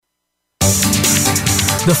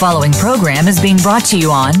The following program is being brought to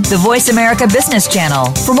you on the Voice America Business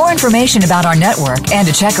Channel. For more information about our network and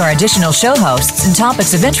to check our additional show hosts and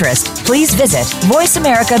topics of interest, please visit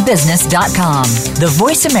voiceamericabusiness.com. The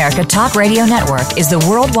Voice America Talk Radio Network is the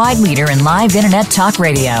worldwide leader in live Internet talk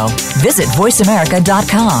radio. Visit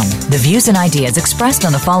voiceamerica.com. The views and ideas expressed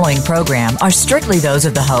on the following program are strictly those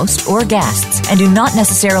of the host or guests and do not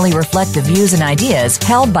necessarily reflect the views and ideas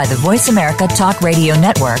held by the Voice America Talk Radio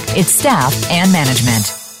Network, its staff, and management.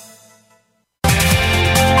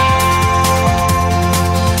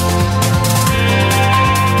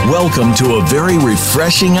 Welcome to a very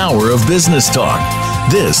refreshing hour of business talk.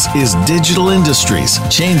 This is Digital Industries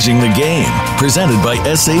Changing the Game, presented by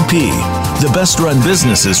SAP. The best-run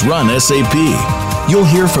businesses run SAP. You'll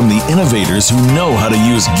hear from the innovators who know how to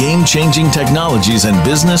use game-changing technologies and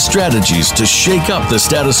business strategies to shake up the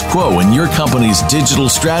status quo in your company's digital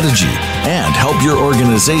strategy and help your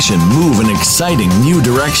organization move in exciting new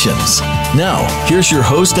directions. Now, here's your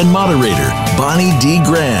host and moderator, Bonnie D.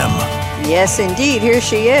 Graham. Yes, indeed. Here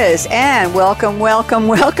she is. And welcome, welcome,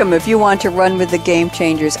 welcome. If you want to run with the game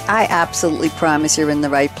changers, I absolutely promise you're in the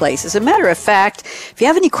right place. As a matter of fact, if you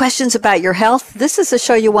have any questions about your health, this is a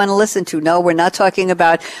show you want to listen to. No, we're not talking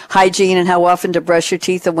about hygiene and how often to brush your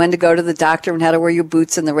teeth and when to go to the doctor and how to wear your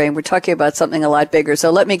boots in the rain. We're talking about something a lot bigger.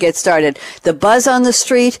 So let me get started. The buzz on the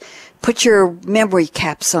street. Put your memory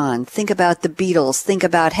caps on. Think about the Beatles. Think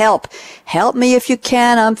about help. Help me if you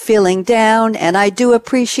can. I'm feeling down, and I do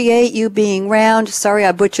appreciate you being round. Sorry,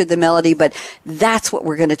 I butchered the melody, but that's what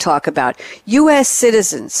we're going to talk about. U.S.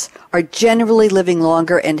 citizens are generally living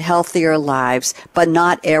longer and healthier lives, but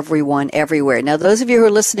not everyone everywhere. Now, those of you who are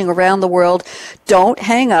listening around the world, don't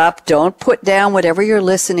hang up. Don't put down whatever you're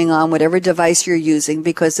listening on, whatever device you're using,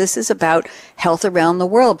 because this is about health around the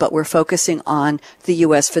world, but we're focusing on the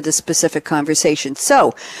U.S. for this specific conversation.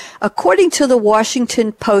 So, according to the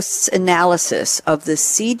Washington Post's analysis of the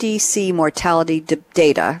CDC mortality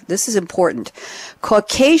data, this is important,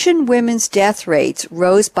 Caucasian women's death rates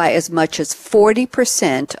rose by as much as 40%,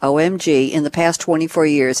 OMG, in the past 24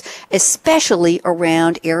 years, especially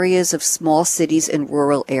around areas of small cities and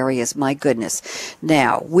rural areas. My goodness.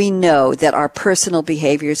 Now, we know that our personal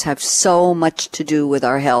behaviors have so much to do with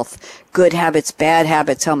our health. Good habits, bad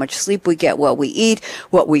habits, how much sleep we get, what we eat,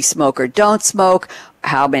 what we smoke or don't smoke,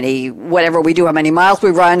 whatever we do, how many miles we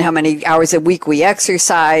run, how many hours a week we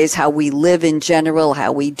exercise, how we live in general,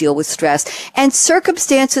 how we deal with stress. And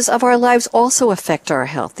circumstances of our lives also affect our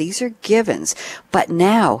health. These are givens. But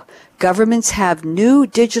now, governments have new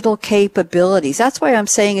digital capabilities. That's why I'm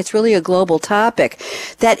saying it's really a global topic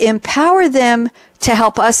that empower them to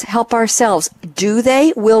help us help ourselves. Do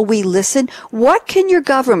they? Will we listen? What can your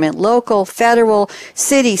government, local, federal,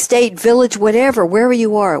 city, state, village, whatever, wherever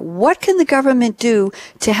you are, what can the government do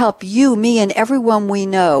to help you, me, and everyone we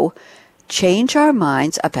know change our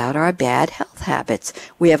minds about our bad health habits?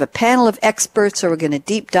 We have a panel of experts who are going to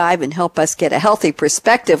deep dive and help us get a healthy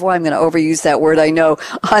perspective. Well, I'm going to overuse that word, I know,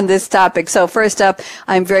 on this topic. So first up,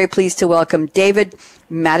 I'm very pleased to welcome David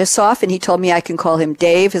Matusoff, and he told me I can call him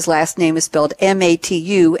Dave. His last name is spelled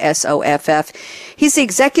Matusoff. He's the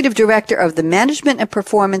executive director of the Management and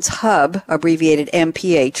Performance Hub, abbreviated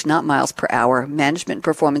MPH, not miles per hour, Management and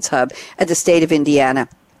Performance Hub at the state of Indiana.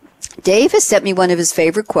 Dave has sent me one of his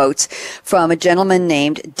favorite quotes from a gentleman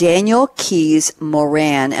named Daniel Keys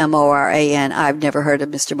Moran, M-O-R-A-N. I've never heard of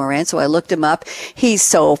Mr. Moran, so I looked him up. He's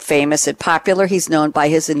so famous and popular. He's known by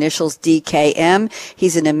his initials DKM.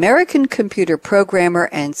 He's an American computer programmer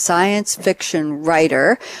and science fiction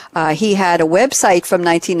writer. He had a website from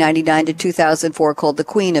 1999 to 2004 called The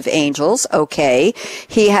Queen of Angels. Okay.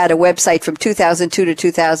 He had a website from 2002 to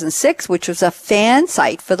 2006, which was a fan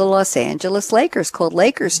site for the Los Angeles Lakers called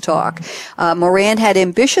Lakers Talk. Moran had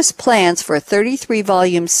ambitious plans for a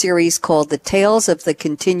 33-volume series called The Tales of the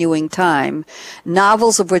Continuing Time,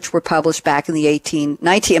 novels of which were published back in the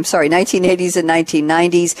 1980s and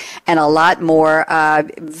 1990s, and a lot more.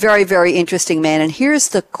 Very, very interesting man. And here's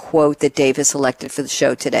the quote that Dave has selected for the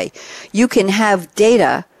show today. You can have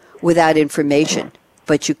data without information,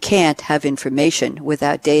 but you can't have information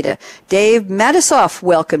without data. Dave Matusoff,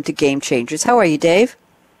 welcome to Game Changers. How are you, Dave?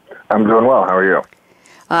 I'm doing well. How are you?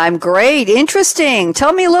 I'm great. Interesting.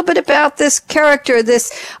 Tell me a little bit about this character,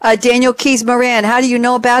 this Daniel Keys Moran. How do you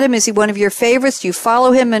know about him? Is he one of your favorites? Do you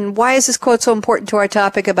follow him? And why is this quote so important to our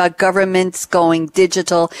topic about governments going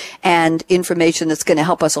digital and information that's going to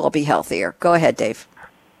help us all be healthier? Go ahead, Dave.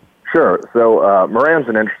 Sure. So Moran's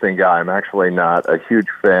an interesting guy. I'm actually not a huge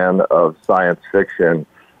fan of science fiction,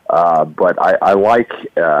 but I like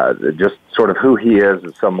just sort of who he is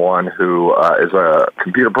as someone who is a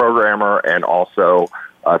computer programmer and also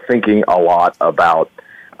thinking a lot about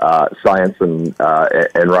science and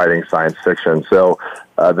writing science fiction. So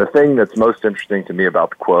the thing that's most interesting to me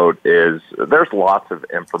about the quote is there's lots of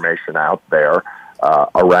information out there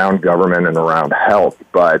around government and around health,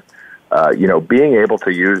 but being able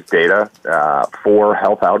to use data for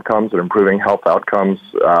health outcomes and improving health outcomes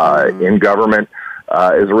in government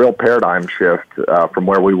is a real paradigm shift from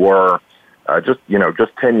where we were just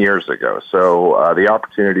 10 years ago. So the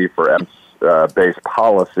opportunity for evidence-based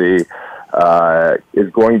policy is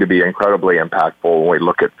going to be incredibly impactful when we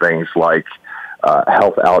look at things like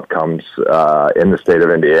health outcomes in the state of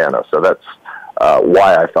Indiana. So that's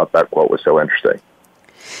why I thought that quote was so interesting.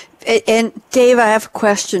 And Dave, I have a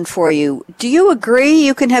question for you. Do you agree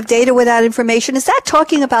you can have data without information? Is that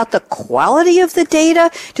talking about the quality of the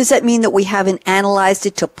data? Does that mean that we haven't analyzed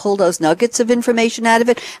it to pull those nuggets of information out of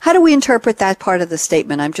it? How do we interpret that part of the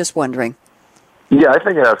statement? I'm just wondering. Yeah, I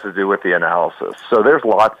think it has to do with the analysis. So there's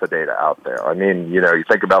lots of data out there. I mean, you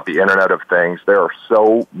think about the Internet of Things. There are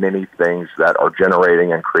so many things that are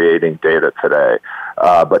generating and creating data today.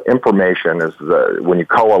 But information is when you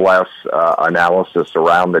coalesce analysis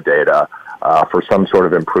around the data for some sort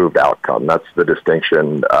of improved outcome. That's the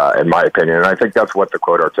distinction, in my opinion. And I think that's what the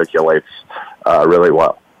quote articulates really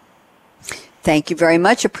well. Thank you very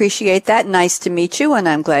much. Appreciate that. Nice to meet you, and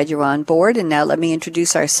I'm glad you're on board. And now let me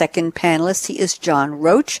introduce our second panelist. He is John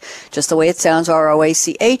Roach, just the way it sounds,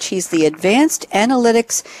 R-O-A-C-H. He's the Advanced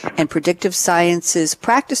Analytics and Predictive Sciences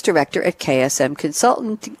Practice Director at KSM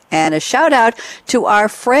Consulting. And a shout out to our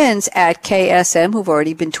friends at KSM who've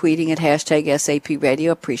already been tweeting at hashtag SAP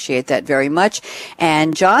Radio. Appreciate that very much.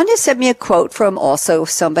 And John has sent me a quote from also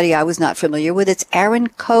somebody I was not familiar with. It's Aaron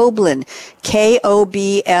Koblin,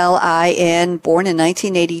 Koblin. Born in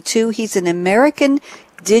 1982, he's an American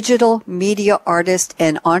digital media artist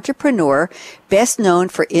and entrepreneur, best known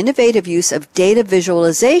for innovative use of data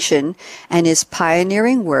visualization and his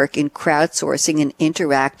pioneering work in crowdsourcing and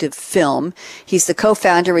interactive film. He's the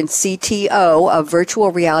co-founder and CTO of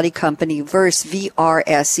virtual reality company Verse,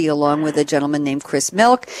 VRSE, along with a gentleman named Chris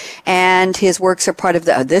Milk. And his works are part of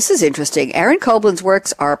this is interesting, Aaron Koblin's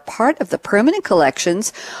works are part of the permanent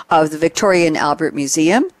collections of the Victoria and Albert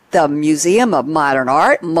Museum, the Museum of Modern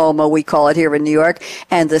Art, MoMA we call it here in New York,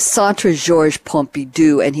 and the Centre Georges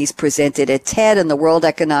Pompidou, and he's presented at TED and the World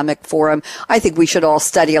Economic Forum. I think we should all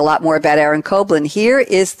study a lot more about Aaron Koblin. Here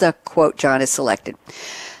is the quote John has selected.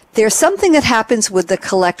 There's something that happens with the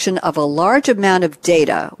collection of a large amount of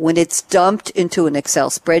data when it's dumped into an Excel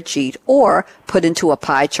spreadsheet or put into a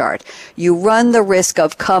pie chart. You run the risk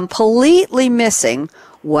of completely missing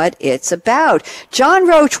what it's about. John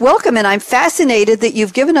Roach, welcome, and I'm fascinated that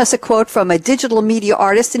you've given us a quote from a digital media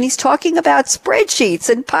artist, and he's talking about spreadsheets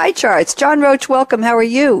and pie charts. John Roach, welcome. How are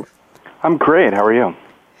you? I'm great. How are you?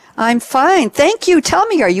 I'm fine. Thank you. Tell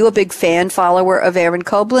me, are you a big fan, follower of Aaron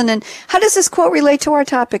Koblin, and how does this quote relate to our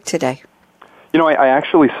topic today? I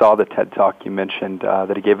actually saw the TED Talk you mentioned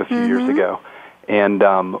that he gave a few years ago, and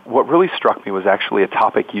what really struck me was actually a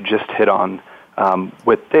topic you just hit on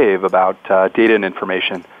with Dave about data and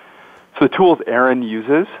information. So the tools Aaron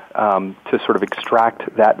uses to sort of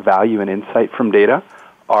extract that value and insight from data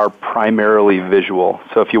are primarily visual.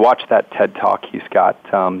 So if you watch that TED Talk, he's got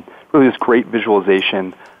really this great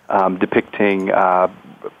visualization depicting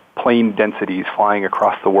plane densities flying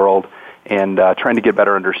across the world and trying to get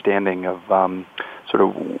better understanding of sort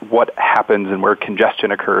of what happens and where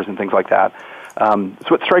congestion occurs and things like that. So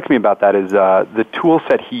what strikes me about that is the tool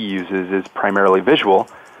set he uses is primarily visual.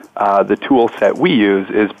 The tool set we use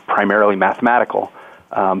is primarily mathematical.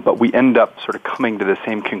 But we end up sort of coming to the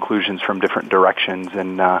same conclusions from different directions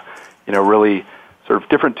and, really sort of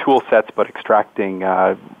different tool sets, but extracting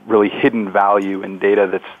really hidden value in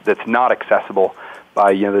data that's not accessible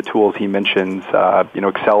by, the tools he mentions,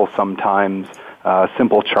 Excel sometimes,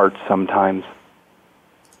 simple charts sometimes.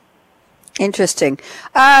 Interesting.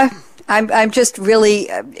 I'm just really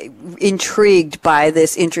intrigued by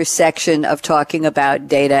this intersection of talking about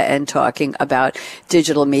data and talking about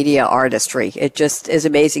digital media artistry. It just is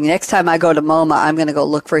amazing. Next time I go to MoMA, I'm going to go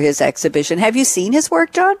look for his exhibition. Have you seen his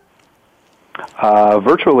work, John?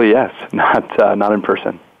 Virtually, yes. Not in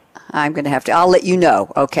person. I'm going to have to. I'll let you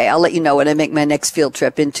know. Okay, I'll let you know when I make my next field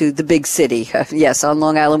trip into the big city. Yes, on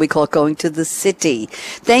Long Island we call it going to the city.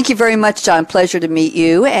 Thank you very much, John. Pleasure to meet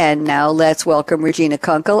you. And now let's welcome Regina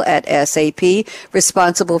Kunkle at SAP,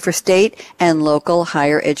 responsible for state and local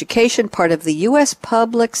higher education, part of the U.S.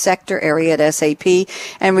 public sector area at SAP.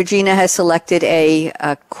 And Regina has selected a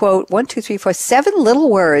quote, 7 little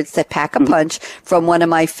words that pack a punch from one of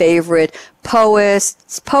my favorite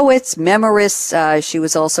poets, memorists. She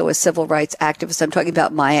was also a civil rights activist. I'm talking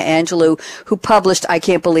about Maya Angelou, who published, I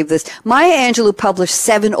can't believe this, Maya Angelou published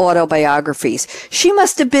 7 autobiographies. She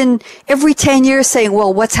must have been every 10 years saying,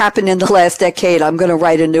 well, what's happened in the last decade? I'm going to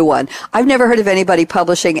write a new one. I've never heard of anybody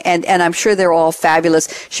publishing, and I'm sure they're all fabulous.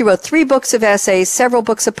 She wrote 3 books of essays, several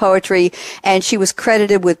books of poetry, and she was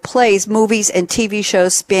credited with plays, movies, and TV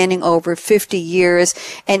shows spanning over 50 years.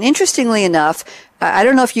 And interestingly enough, I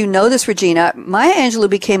don't know if you know this, Regina, Maya Angelou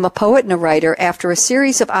became a poet and a writer after a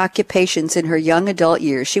series of occupations in her young adult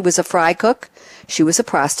years. She was a fry cook. She was a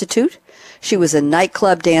prostitute. She was a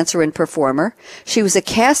nightclub dancer and performer. She was a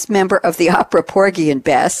cast member of the opera Porgy and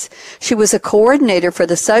Bess. She was a coordinator for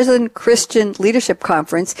the Southern Christian Leadership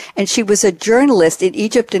Conference, and she was a journalist in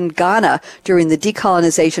Egypt and Ghana during the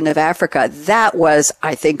decolonization of Africa. That was,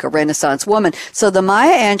 I think, a Renaissance woman. So the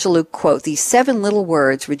Maya Angelou quote, these 7 little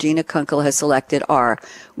words Regina Kunkle has selected are,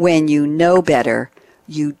 when you know better,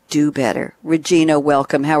 you do better. Regina,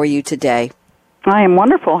 welcome. How are you today? I am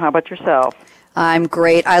wonderful. How about yourself? I'm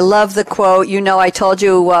great. I love the quote. You know, I told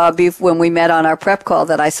you when we met on our prep call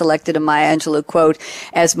that I selected a Maya Angelou quote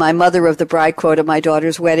as my mother of the bride quote at my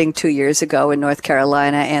daughter's wedding 2 years ago in North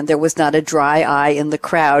Carolina, and there was not a dry eye in the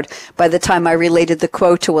crowd by the time I related the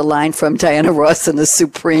quote to a line from Diana Ross and the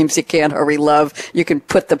Supremes, you can't hurry love, you can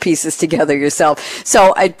put the pieces together yourself.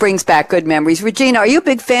 So it brings back good memories. Regina, are you a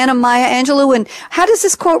big fan of Maya Angelou, and how does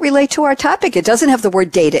this quote relate to our topic? It doesn't have the word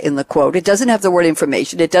data in the quote. It doesn't have the word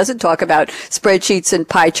information. It doesn't talk about spreadsheets and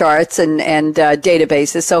pie charts and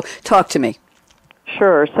databases. So talk to me.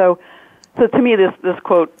 Sure. So to me, this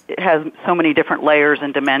quote has so many different layers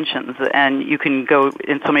and dimensions, and you can go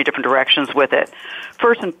in so many different directions with it.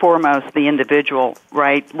 First and foremost, the individual,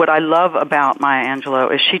 right? What I love about Maya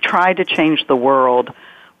Angelou is she tried to change the world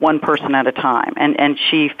one person at a time, and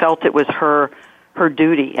she felt it was her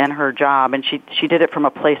duty and her job, and she did it from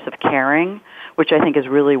a place of caring, which I think is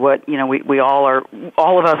really what, you know, we all are,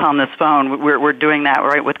 all of us on this phone, we're doing that,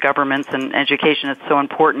 right, with governments and education. It's so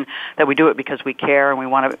important that we do it because we care and we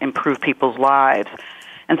want to improve people's lives.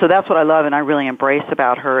 And so that's what I love and I really embrace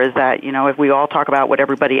about her is that, you know, if we all talk about what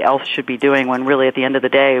everybody else should be doing when really at the end of the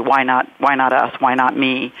day, why not us? Why not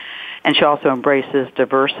me? And she also embraces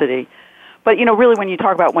diversity. But, you know, really when you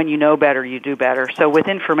talk about when you know better, you do better. So with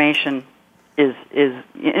information,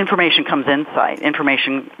 information comes insight.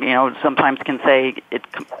 Information, you know, sometimes can say it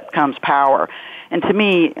comes power. And to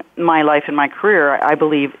me, my life and my career, I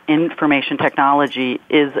believe information technology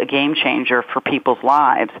is a game changer for people's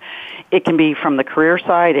lives. It can be from the career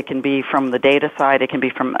side, it can be from the data side, it can be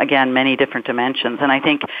from, again, many different dimensions. And I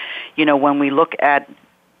think, you know, when we look at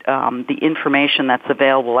the information that's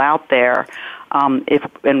available out there,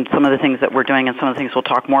 and some of the things that we're doing and some of the things we'll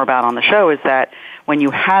talk more about on the show is that when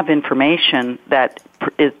you have information that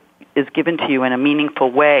is given to you in a meaningful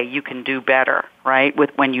way, you can do better, right?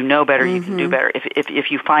 When you know better, you can do better.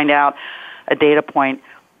 If you find out a data point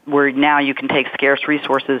where now you can take scarce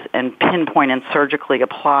resources and pinpoint and surgically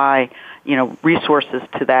apply, you know, resources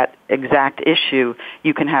to that exact issue,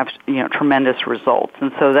 you can have, you know, tremendous results.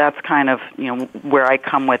 And so that's kind of, you know, where I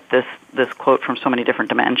come with this quote from so many different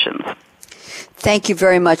dimensions. Thank you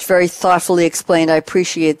very much. Very thoughtfully explained. I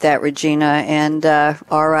appreciate that, Regina. And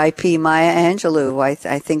R.I.P. Maya Angelou.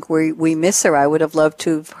 I think we miss her. I would have loved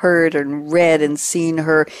to have heard and read and seen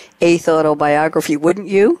her 8th autobiography. Wouldn't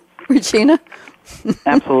you, Regina?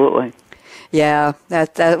 Absolutely. Yeah,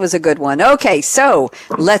 that was a good one. Okay, so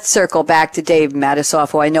let's circle back to Dave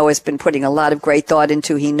Matusoff, who I know has been putting a lot of great thought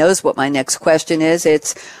into. He knows what my next question is.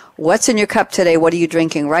 It's, what's in your cup today? What are you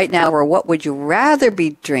drinking right now? Or what would you rather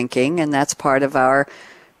be drinking? And that's part of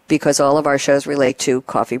because all of our shows relate to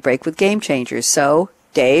Coffee Break with Game Changers. So,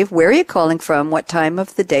 Dave, where are you calling from? What time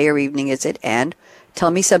of the day or evening is it? And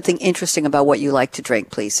tell me something interesting about what you like to drink,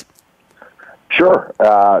 please. Sure.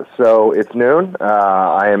 So it's noon.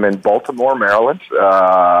 I am in Baltimore, Maryland.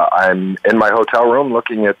 I'm in my hotel room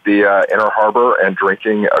looking at the Inner Harbor and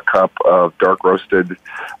drinking a cup of dark roasted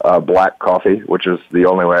black coffee, which is the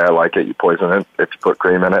only way I like it. You poison it if you put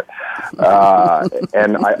cream in it.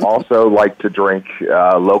 And I also like to drink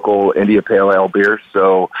local India Pale Ale beers.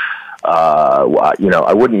 So, you know,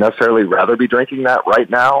 I wouldn't necessarily rather be drinking that right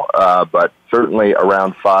now, but certainly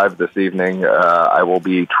around 5 this evening, I will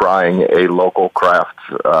be trying a local craft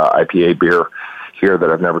IPA beer here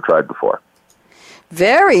that I've never tried before.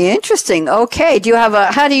 Very interesting. Okay.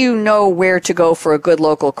 How do you know where to go for a good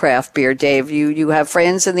local craft beer, Dave? You have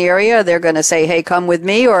friends in the area? They're going to say, hey, come with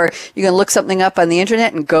me, or you're going to look something up on the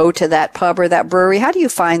internet and go to that pub or that brewery? How do you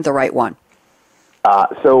find the right one?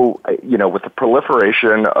 With the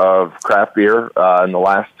proliferation of craft beer in the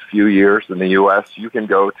last few years in the U.S., you can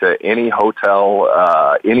go to any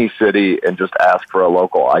hotel, any city, and just ask for a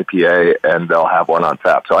local IPA, and they'll have one on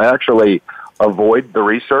tap. So I actually avoid the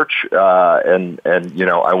research, and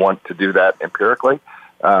I want to do that empirically.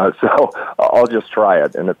 So I'll just try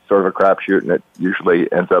it, and it's sort of a crapshoot, and it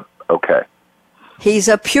usually ends up okay. He's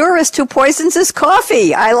a purist who poisons his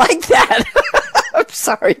coffee. I like that. I'm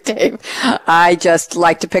sorry, Dave. I just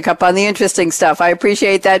like to pick up on the interesting stuff. I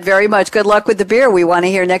appreciate that very much. Good luck with the beer. We want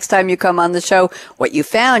to hear next time you come on the show what you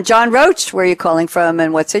found. John Roach, where are you calling from,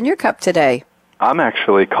 and what's in your cup today? I'm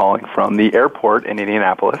actually calling from the airport in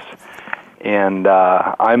Indianapolis, and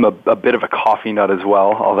I'm a bit of a coffee nut as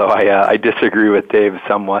well, although I disagree with Dave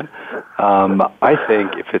somewhat. I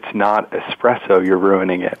think if it's not espresso, you're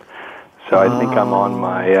ruining it. So I think I'm on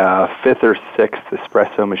my fifth or sixth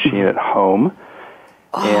espresso machine at home.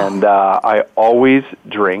 And I always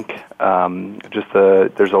drink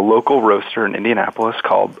there's a local roaster in Indianapolis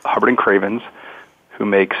called Hubbard & Craven's who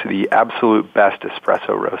makes the absolute best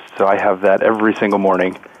espresso roast. So I have that every single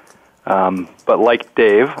morning. But like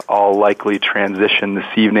Dave, I'll likely transition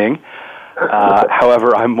this evening.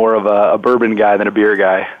 However, I'm more of a bourbon guy than a beer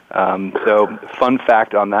guy. So fun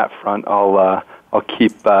fact on that front, I'll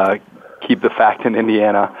keep the fact in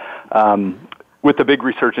Indiana. With the big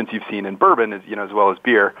resurgence you've seen in bourbon, as well as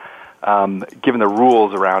beer, given the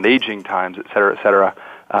rules around aging times, et cetera,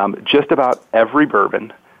 just about every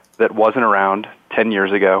bourbon that wasn't around 10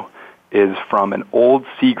 years ago is from an old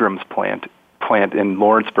Seagram's plant in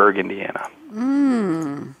Lawrenceburg, Indiana.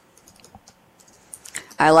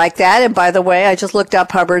 I like that. And by the way, I just looked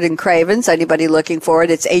up Hubbard & Craven's. Anybody looking for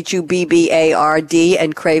it? It's Hubbard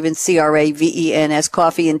and Cravens, Cravens,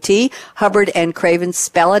 coffee and tea. Hubbard and Cravens,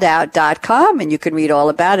 spellitout.com. And you can read all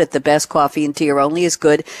about it. The best coffee and tea are only as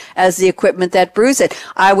good as the equipment that brews it.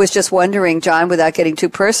 I was just wondering, John, without getting too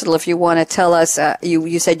personal, if you want to tell us,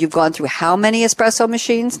 you said you've gone through how many espresso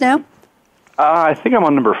machines now? I think I'm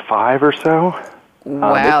on number 5 or so.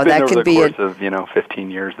 Wow, that could be over the course of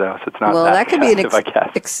 15 years though, so it's not that could be an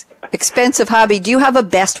expensive hobby. Do you have a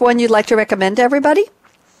best one you'd like to recommend to everybody?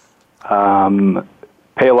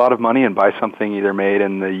 Pay a lot of money and buy something either made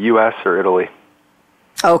in the U.S. or Italy.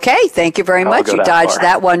 Okay, thank you very much. You dodged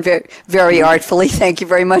that one very, very artfully. Thank you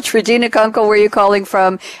very much. Regina Kunkle, where are you calling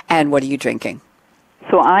from, and what are you drinking?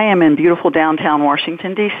 So I am in beautiful downtown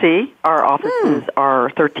Washington, D.C. Our offices are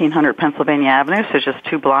 1300 Pennsylvania Avenue, so just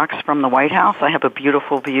 2 blocks from the White House. I have a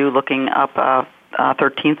beautiful view looking up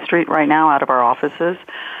 13th Street right now out of our offices.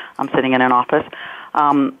 I'm sitting in an office.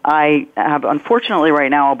 I have, unfortunately, right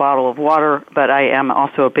now a bottle of water, but I am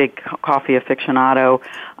also a big coffee aficionado.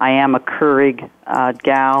 I am a Keurig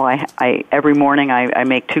gal. I every morning I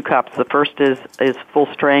make 2 cups. The first is full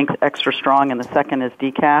strength, extra strong, and the second is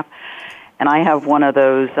decaf. And I have one of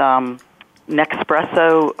those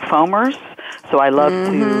Nespresso foamers, so I love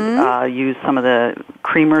to use some of the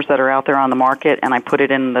creamers that are out there on the market, and I put it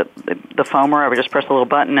in the foamer. I would just press a little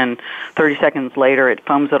button, and 30 seconds later it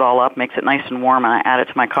foams it all up, makes it nice and warm, and I add it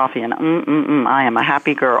to my coffee, and I am a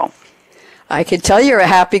happy girl. I can tell you're a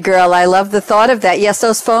happy girl. I love the thought of that. Yes,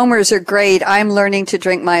 those foamers are great. I'm learning to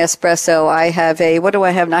drink my espresso. I have what do I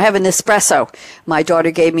have now? I have an Nespresso. My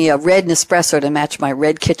daughter gave me a red Nespresso to match my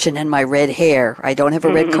red kitchen and my red hair. I don't have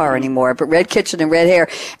a red car anymore, but red kitchen and red hair.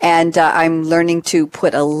 And I'm learning to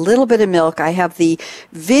put a little bit of milk. I have the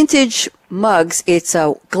vintage mugs. It's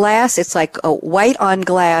a glass. It's like a white on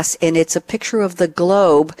glass, and it's a picture of the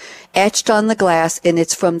globe etched on the glass, and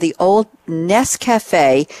it's from the old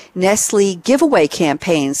Nescafe Nestle giveaway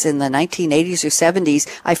campaigns in the 1980s or 70s.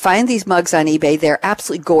 I find these mugs on eBay. They're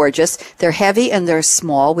absolutely gorgeous. They're heavy and they're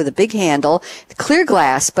small with a big handle, clear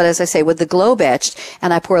glass, but as I say, with the globe etched.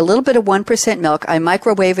 And I pour a little bit of 1% milk. I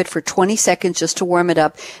microwave it for 20 seconds just to warm it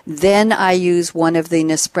up. Then I use one of the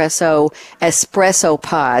Nespresso espresso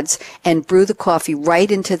pods and brew the coffee right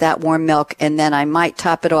into that warm milk. And then I might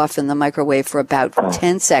top it off in the microwave for about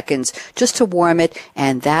 10 seconds just to warm it.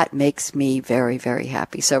 And that makes me very, very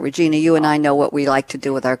happy. So, Regina, you and I know what we like to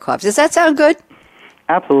do with our coffees. Does that sound good?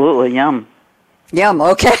 Absolutely. Yum. Yum.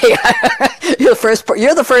 Okay. You're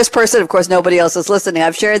the first person. Of course, nobody else is listening.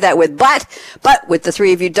 I've shared that with, but with the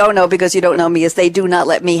 3 of you don't know because you don't know me, is they do not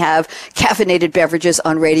let me have caffeinated beverages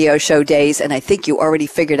on radio show days, and I think you already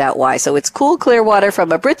figured out why. So it's cool, clear water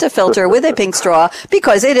from a Brita filter with a pink straw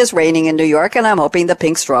because it is raining in New York, and I'm hoping the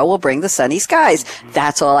pink straw will bring the sunny skies.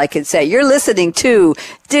 That's all I can say. You're listening to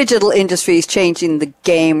Digital Industries Changing the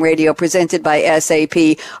Game Radio presented by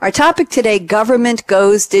SAP. Our topic today, Government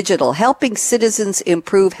Goes Digital, helping citizens citizens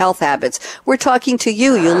improve health habits? We're talking to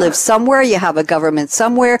you. You live somewhere. You have a government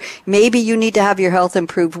somewhere. Maybe you need to have your health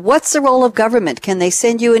improved. What's the role of government? Can they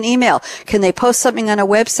send you an email? Can they post something on a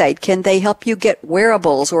website? Can they help you get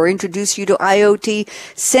wearables or introduce you to IoT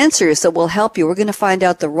sensors that will help you? We're going to find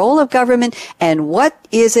out the role of government and what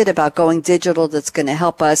is it about going digital that's going to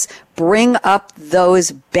help us bring up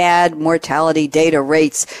those bad mortality data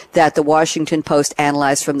rates that the Washington Post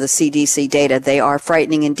analyzed from the CDC data. They are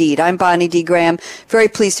frightening indeed. I'm Bonnie D. Graham, very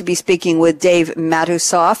pleased to be speaking with Dave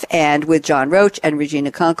Matusoff and with John Roach and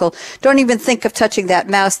Regina Kunkle. Don't even think of touching that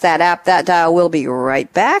mouse, that app, that dial. We'll be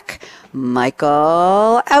right back.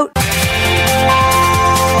 Michael out.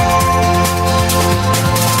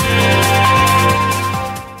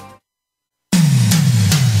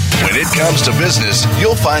 When it comes to business,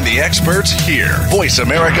 you'll find the experts here. Voice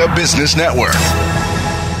America Business Network.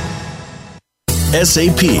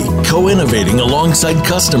 SAP, co-innovating alongside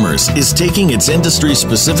customers, is taking its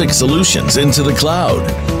industry-specific solutions into the cloud.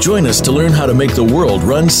 Join us to learn how to make the world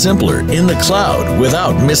run simpler in the cloud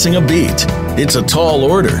without missing a beat. It's a tall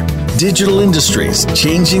order. Digital Industries,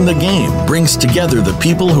 Changing the Game, brings together the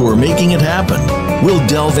people who are making it happen. We'll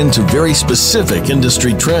delve into very specific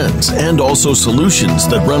industry trends and also solutions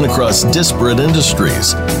that run across disparate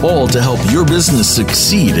industries, all to help your business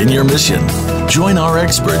succeed in your mission. Join our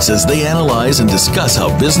experts as they analyze and discuss how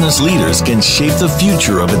business leaders can shape the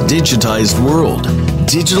future of a digitized world.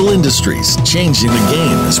 Digital Industries, Changing the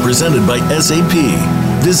Game is presented by SAP.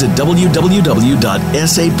 Visit www.sap.com.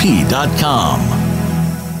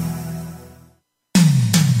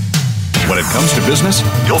 When it comes to business,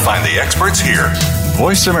 you'll find the experts here.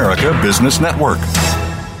 Voice America Business Network.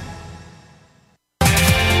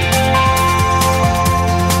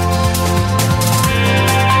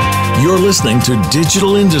 You're listening to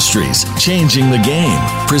Digital Industries, Changing the Game,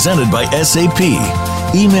 presented by SAP.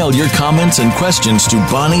 Email your comments and questions to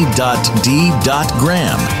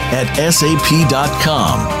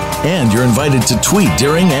bonnie.d.graham@sap.com. And you're invited to tweet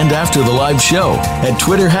during and after the live show at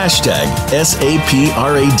Twitter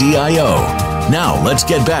 #SAPRADIO. Now, let's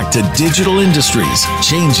get back to Digital Industries,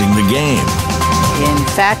 Changing the Game. In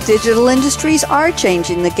fact, digital industries are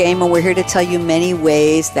changing the game, and we're here to tell you many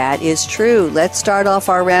ways that is true. Let's start off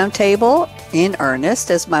our roundtable in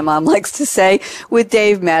earnest, as my mom likes to say, with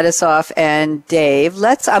Dave Matusoff. And Dave,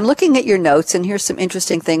 I'm looking at your notes, and here's some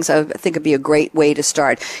interesting things I think would be a great way to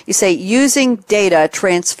start. You say, using data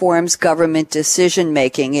transforms government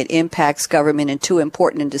decision-making. It impacts government in two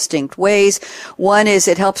important and distinct ways. One is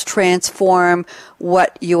it helps transform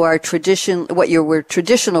what your traditional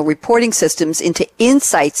reporting systems into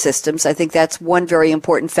insight systems. I think that's one very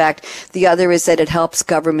important fact. The other is that it helps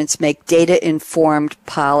governments make data-informed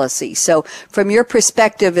policy. So from your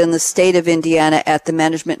perspective in the state of Indiana at the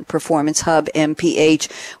Management and Performance Hub, MPH,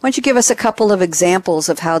 why don't you give us a couple of examples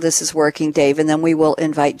of how this is working, Dave, and then we will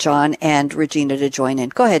invite John and Regina to join in.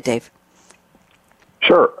 Go ahead, Dave.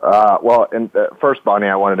 Sure. First, Bonnie,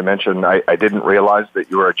 I wanted to mention I didn't realize that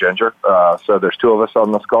you were a ginger. So there's two of us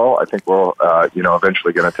on this call. I think we're,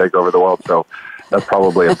 eventually going to take over the world. So that's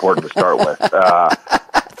probably important to start with.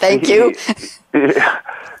 Thank you.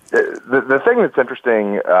 The thing that's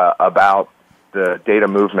interesting about the data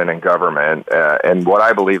movement in government and what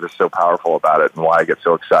I believe is so powerful about it and why I get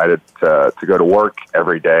so excited to go to work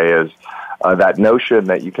every day is that notion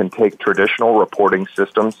that you can take traditional reporting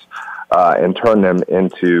systems and turn them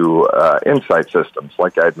into insight systems,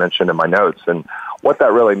 like I had mentioned in my notes. And what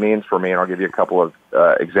that really means for me, and I'll give you a couple of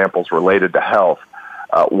examples related to health.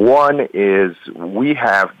 One is we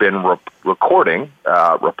have been reporting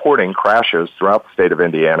crashes throughout the state of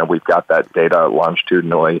Indiana. We've got that data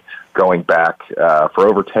longitudinally going back for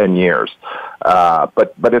over 10 years.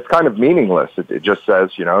 But it's kind of meaningless. It just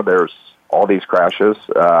says, there's all these crashes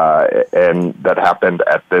and that happened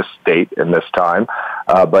at this date and this time.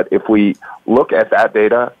 But if we look at that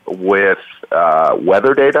data with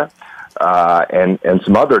weather data and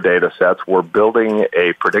some other data sets, we're building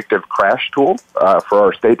a predictive crash tool for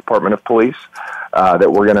our State Department of Police that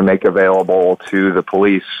we're going to make available to the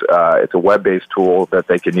police. It's a web-based tool that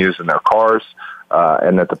they can use in their cars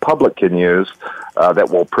and that the public can use that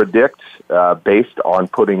will predict, based on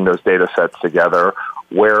putting those data sets together,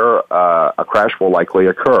 where a crash will likely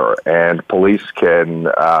occur, and police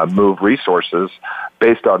can move resources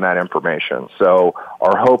based on that information. So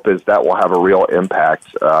our hope is that will have a real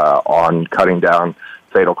impact on cutting down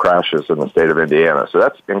fatal crashes in the state of Indiana. So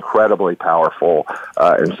that's incredibly powerful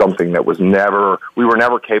and something that we were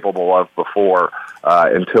never capable of before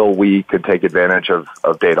until we could take advantage of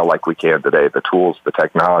data like we can today, the tools, the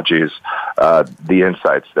technologies, the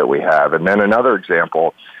insights that we have. And then another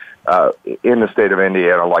example in the state of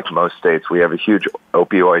Indiana, like most states, we have a huge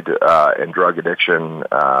opioid and drug addiction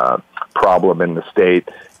problem in the state.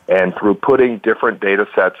 And through putting different data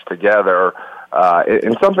sets together,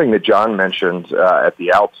 and something that John mentioned at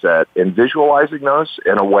the outset, in visualizing those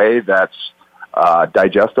in a way that's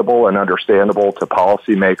digestible and understandable to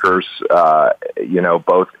policymakers,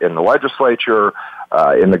 both in the legislature,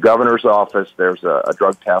 in the governor's office. There's a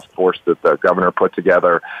drug task force that the governor put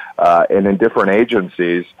together, and in different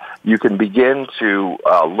agencies, you can begin to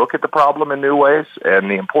look at the problem in new ways. And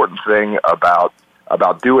the important thing about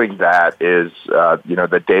doing that is,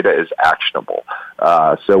 the data is actionable.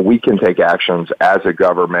 So we can take actions as a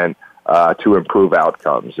government to improve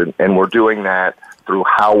outcomes. And we're doing that through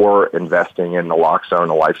how we're investing in naloxone,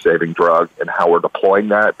 a life-saving drug, and how we're deploying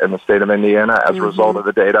that in the state of Indiana as a result of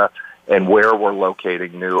the data, and where we're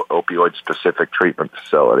locating new opioid-specific treatment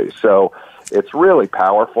facilities. So it's really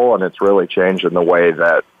powerful, and it's really changing the way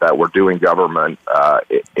that we're doing government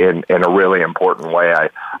in a really important way.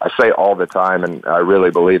 I say all the time, and I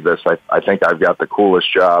really believe this, I think I've got the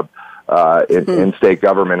coolest job in state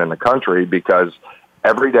government in the country, because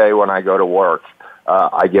every day when I go to work,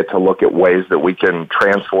 I get to look at ways that we can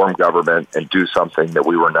transform government and do something that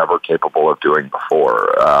we were never capable of doing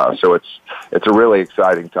before. So it's a really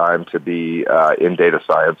exciting time to be in data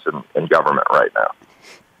science and government right now.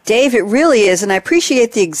 Dave, it really is, and I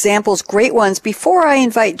appreciate the examples, great ones. Before I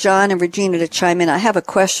invite John and Regina to chime in, I have a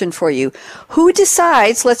question for you. Who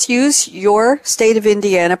decides, let's use your state of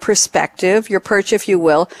Indiana perspective, your perch, if you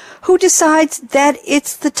will, who decides that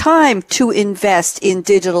it's the time to invest in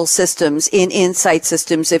digital systems, in insight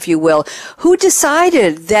systems, if you will? Who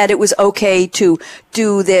decided that it was okay to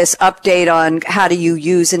do this update on how do you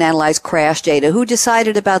use and analyze crash data? Who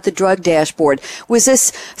decided about the drug dashboard? Was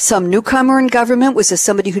this some newcomer in government? Was this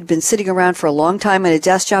somebody who'd been sitting around for a long time at a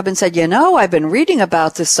desk job and said, I've been reading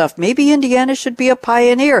about this stuff. Maybe Indiana should be a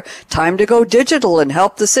pioneer. Time to go digital and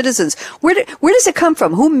help the citizens. Where does it come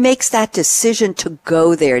from? Who makes that decision to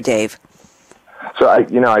go there, Dave? So, I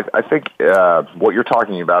think what you're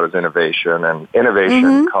talking about is innovation, and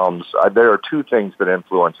innovation comes, there are two things that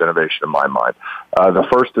influence innovation in my mind. The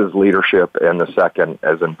first is leadership, and the second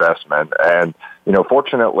is investment. And,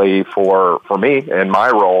 fortunately for me in my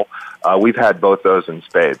role, we've had both those in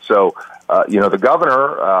spades. So, the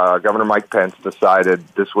Governor Mike Pence decided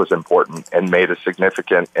this was important and made a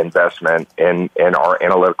significant investment in our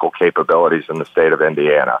analytical capabilities in the state of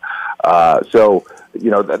Indiana.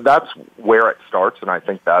 That's where it starts, and I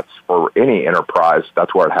think that's for any enterprise,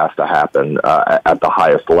 that's where it has to happen at the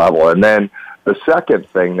highest level. And then the second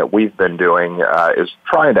thing that we've been doing is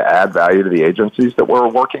trying to add value to the agencies that we're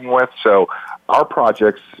working with. So our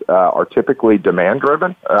projects are typically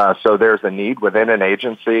demand-driven. So there's a need within an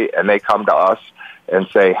agency, and they come to us and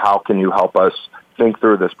say, how can you help us think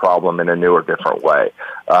through this problem in a new or different way?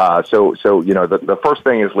 The first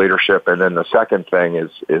thing is leadership, and then the second thing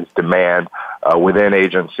is demand within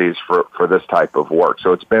agencies for this type of work.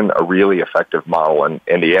 So it's been a really effective model in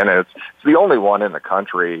Indiana. It's the only one in the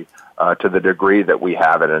country to the degree that we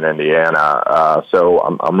have it in Indiana. So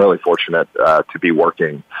I'm really fortunate to be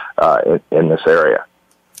working in this area.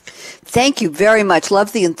 Thank you very much.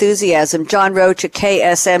 Love the enthusiasm. John Roach at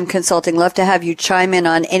KSM Consulting. Love to have you chime in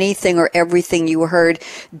on anything or everything you heard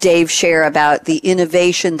Dave share about the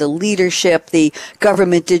innovation, the leadership, the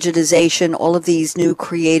government digitization, all of these new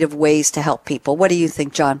creative ways to help people. What do you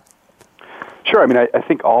think, John? Sure. I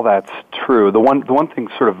think all that's true. The one thing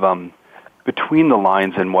sort of between the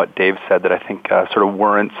lines in what Dave said that I think sort of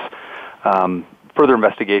warrants further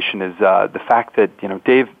investigation is the fact that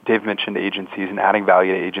Dave mentioned agencies and adding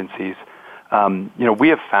value to agencies. We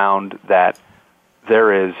have found that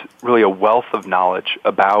there is really a wealth of knowledge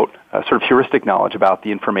about sort of heuristic knowledge about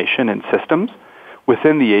the information and systems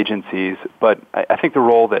within the agencies. But I think the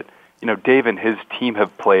role that Dave and his team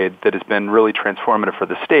have played that has been really transformative for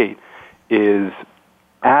the state is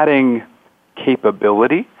adding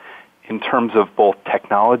capability in terms of both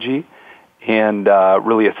technology and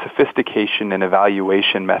really a sophistication and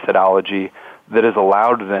evaluation methodology that has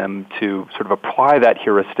allowed them to sort of apply that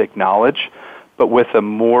heuristic knowledge, but with a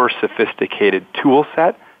more sophisticated tool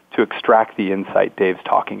set to extract the insight Dave's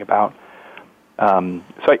talking about. So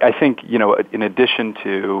I think, in addition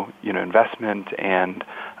to, investment and,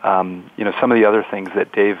 some of the other things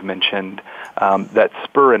that Dave mentioned that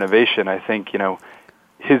spur innovation, I think,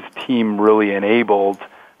 his team really enabled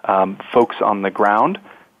folks on the ground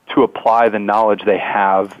to apply the knowledge they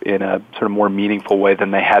have in a sort of more meaningful way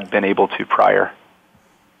than they had been able to prior.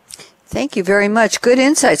 Thank you very much. Good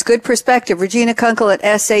insights, good perspective. Regina Kunkle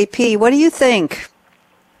at SAP. What do you think?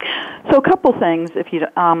 So a couple things.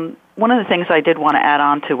 one of the things I did want to add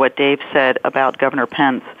on to what Dave said about Governor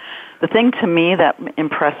Pence, the thing to me that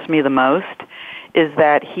impressed me the most is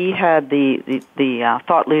that he had the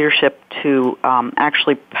thought leadership to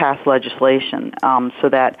actually pass legislation, so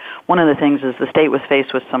that one of the things is the state was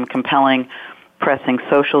faced with some compelling, pressing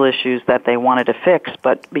social issues that they wanted to fix,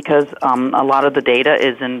 but because a lot of the data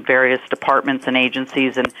is in various departments and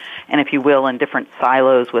agencies and if you will, in different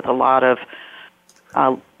silos with a lot of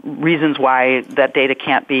reasons why that data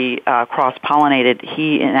can't be cross-pollinated,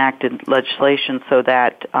 he enacted legislation so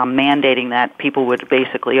that mandating that people would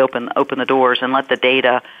basically open the doors and let the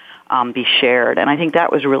data be shared. And I think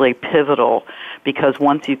that was really pivotal because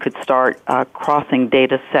once you could start crossing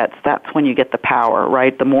data sets, that's when you get the power,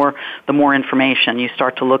 right? The more information you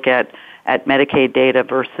start to look at Medicaid data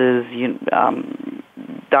versus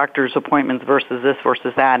doctor's appointments versus this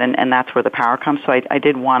versus that, and that's where the power comes. So I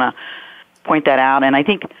did want to point that out. And I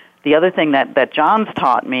think the other thing that John's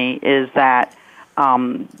taught me is that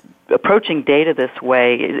approaching data this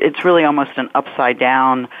way, it's really almost an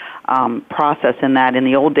upside-down process in that in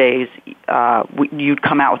the old days, you'd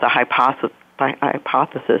come out with a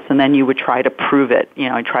hypothesis, and then you would try to prove it,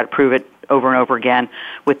 over and over again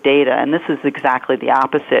with data. And this is exactly the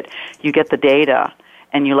opposite. You get the data,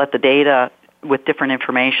 and you let the data with different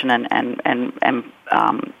information and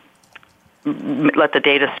let the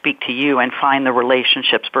data speak to you and find the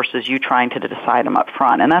relationships versus you trying to decide them up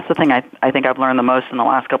front. And that's the thing I think I've learned the most in the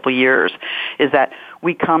last couple of years is that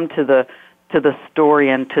we come to the story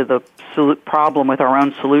and to the problem with our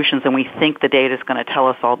own solutions, and we think the data is going to tell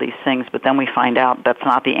us all these things, but then we find out that's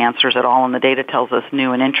not the answers at all, and the data tells us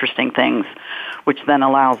new and interesting things, which then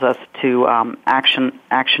allows us to action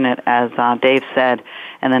it, as Dave said,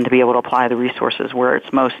 and then to be able to apply the resources where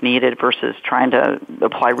it's most needed versus trying to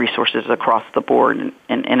apply resources across the board in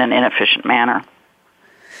an inefficient manner.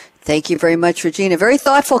 Thank you very much, Regina. Very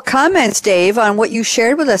thoughtful comments, Dave, on what you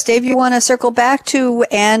shared with us. Dave, you want to circle back to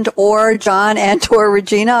or John or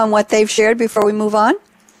Regina on what they've shared before we move on?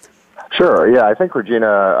 Sure. Yeah, I think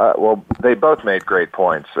Regina, they both made great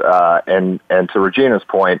points. And to Regina's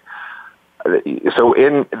point, so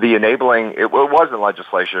in the enabling, it wasn't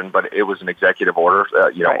legislation, but it was an executive order,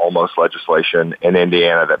 right. Almost legislation in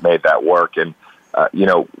Indiana that made that work. And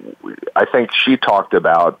I think she talked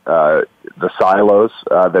about the silos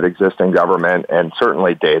that exist in government, and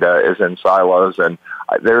certainly data is in silos. And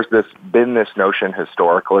there's been this notion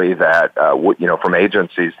historically that, from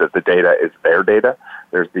agencies that the data is their data.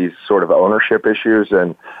 There's these sort of ownership issues,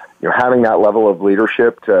 and having that level of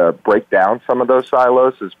leadership to break down some of those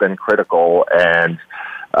silos has been critical. And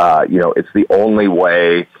it's the only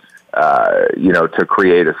way. To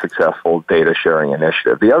create a successful data sharing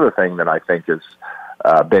initiative. The other thing that I think has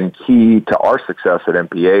been key to our success at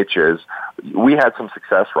MPH is we had some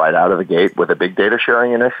success right out of the gate with a big data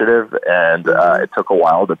sharing initiative, and it took a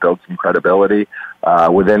while to build some credibility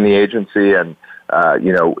within the agency. And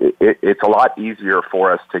it's a lot easier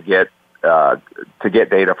for us to get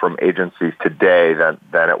data from agencies today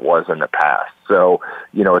than it was in the past. So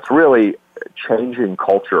it's really changing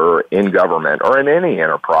culture in government or in any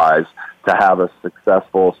enterprise to have a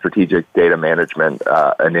successful strategic data management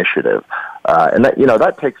initiative, and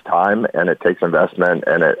that takes time and it takes investment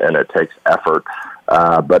and it takes effort.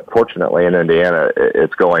 But fortunately, in Indiana,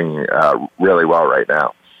 it's going really well right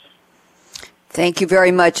now. Thank you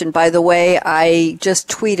very much. And by the way, I just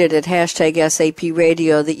tweeted at #SAP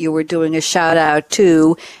Radio that you were doing a shout out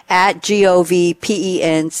to @GOVPENCEIN.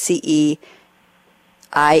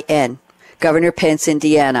 Governor Pence,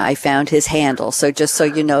 Indiana. I found his handle. So just so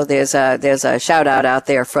you know, there's a shout out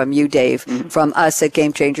there from you, Dave, from us at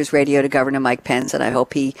Game Changers Radio to Governor Mike Pence, and I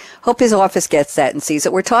hope his office gets that and sees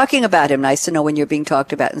it. We're talking about him. Nice to know when you're being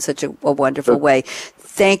talked about in such a wonderful way.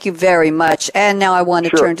 Thank you very much. And now I want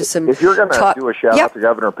to turn to some. If you're going to do a shout out to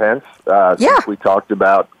Governor Pence, since we talked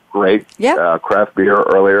about great craft beer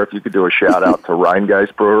earlier, if you could do a shout out to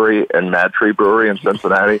Rheingeist Brewery and Mad Tree Brewery in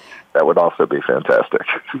Cincinnati, that would also be fantastic.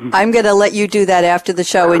 I'm going to let you do that after the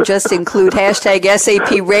show and just include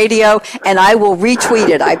 #SAP Radio, and I will retweet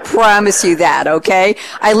it. I promise you that, okay?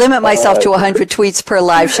 I limit myself to 100 tweets per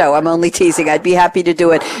live show. I'm only teasing. I'd be happy to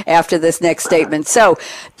do it after this next statement. So,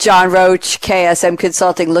 John Roach, KSM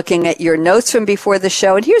Consulting, looking at your notes from before the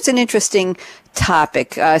show, and here's an interesting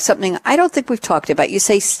topic, something I don't think we've talked about. You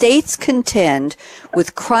say states contend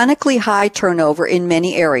with chronically high turnover in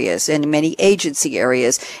many areas, in many agency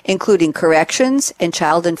areas, including including corrections and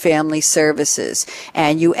child and family services.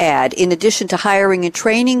 And you add, in addition to hiring and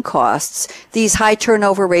training costs, these high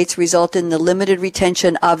turnover rates result in the limited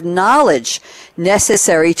retention of knowledge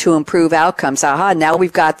necessary to improve outcomes. Now now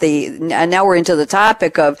we're into the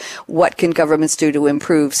topic of what can governments do to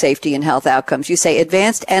improve safety and health outcomes. You say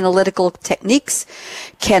advanced analytical techniques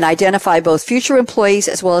can identify both future employees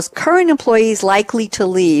as well as current employees likely to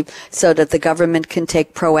leave so that the government can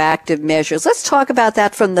take proactive measures. Let's talk about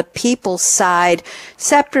that from the people side,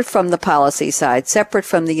 separate from the policy side, separate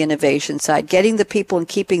from the innovation side, getting the people and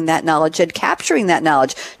keeping that knowledge and capturing that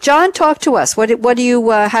knowledge. John, talk to us. What do you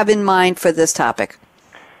have in mind for this topic?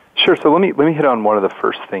 Sure. So let me hit on one of the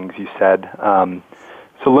first things you said.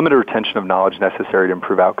 So limited retention of knowledge necessary to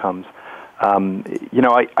improve outcomes. I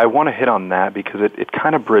want to hit on that because it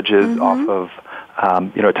kind of bridges off of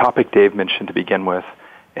a topic Dave mentioned to begin with,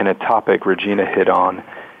 and a topic Regina hit on.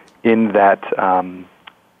 In that,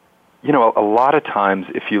 a lot of times,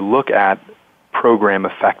 if you look at program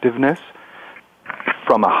effectiveness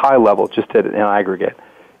from a high level, just at an aggregate,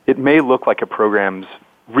 it may look like a program's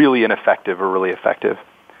really ineffective or really effective.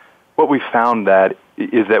 What we found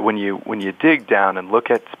is that when you dig down and look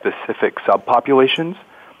at specific subpopulations,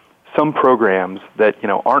 some programs that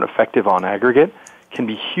aren't effective on aggregate can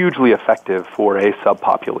be hugely effective for a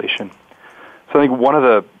subpopulation. So I think one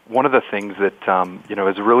of the things that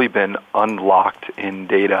has really been unlocked in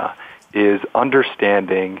data is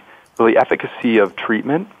understanding really efficacy of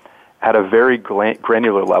treatment at a very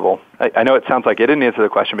granular level. I know it sounds like it didn't answer the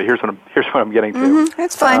question, but here's what I'm getting to.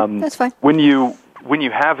 That's fine. That's fine. When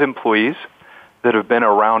you have employees that have been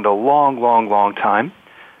around a long time,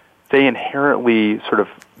 they inherently sort of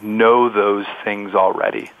know those things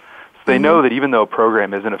already. So they know that even though a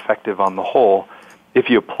program isn't effective on the whole, if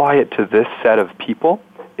you apply it to this set of people,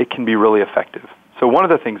 it can be really effective. So one of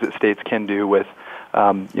the things that states can do with,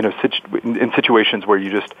 in situations where you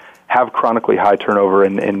just have chronically high turnover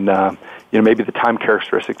and maybe the time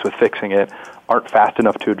characteristics with fixing it aren't fast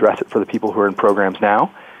enough to address it for the people who are in programs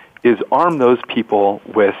now, is arm those people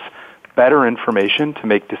with better information to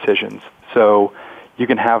make decisions. So you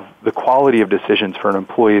can have the quality of decisions for an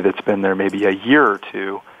employee that's been there maybe a year or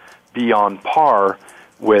two be on par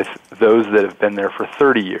with those that have been there for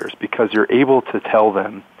 30 years because you're able to tell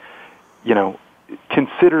them,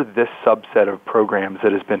 consider this subset of programs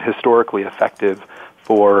that has been historically effective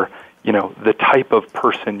for, the type of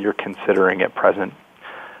person you're considering at present.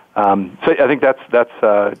 So I think that's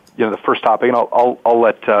the first topic, and I'll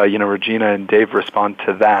let Regina and Dave respond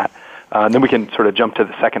to that, and then we can sort of jump to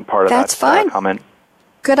the second part of that fine. Comment.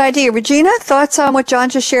 Good idea. Regina, thoughts on what John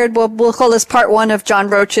just shared? We'll call this part one of John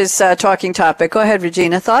Roach's talking topic. Go ahead,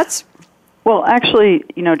 Regina. Thoughts? Well, actually,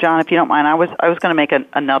 John, if you don't mind, I was going to make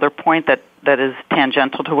another point that is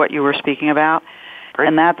tangential to what you were speaking about. Great.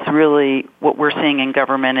 And that's really what we're seeing in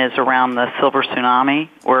government is around the silver tsunami,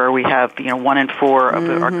 where we have 1 in 4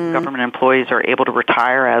 of our government employees are able to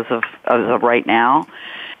retire as of right now.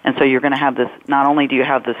 And so you're going to have this. Not only do you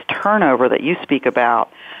have this turnover that you speak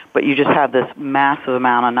about, but you just have this massive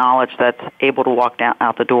amount of knowledge that's able to walk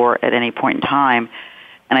out the door at any point in time.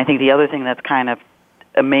 And I think the other thing that's kind of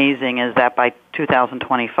amazing is that by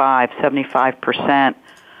 2025, 75%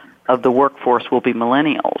 of the workforce will be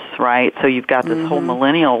millennials, right? So you've got this whole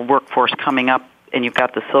millennial workforce coming up, and you've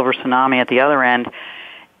got the silver tsunami at the other end,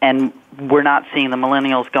 and we're not seeing the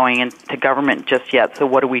millennials going into government just yet. So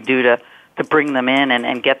what do we do to bring them in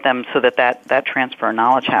and get them so that transfer of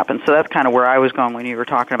knowledge happens? So that's kind of where I was going when you were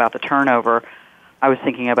talking about the turnover. I was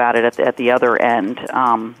thinking about it at the other end,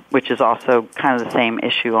 which is also kind of the same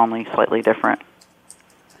issue, only slightly different.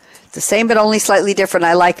 The same, but only slightly different.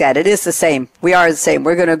 I like that. It is the same. We are the same.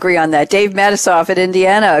 We're going to agree on that. Dave Matusoff at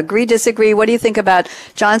Indiana. Agree, disagree? What do you think about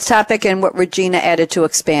John's topic and what Regina added to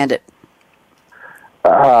expand it?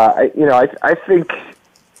 I think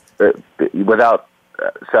without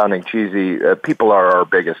sounding cheesy, people are our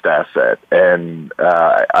biggest asset. And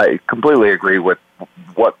I completely agree with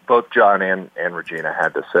what both John and Regina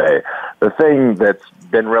had to say. The thing that's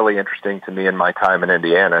been really interesting to me in my time in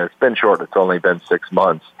Indiana, it's been short, it's only been 6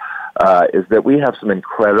 months, is that we have some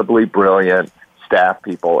incredibly brilliant staff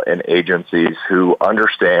people and agencies who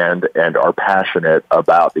understand and are passionate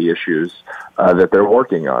about the issues that they're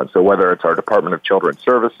working on. So whether it's our Department of Children's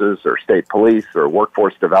Services or state police or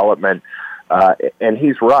workforce development, and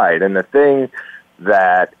he's right. And the thing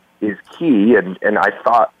that is key, and I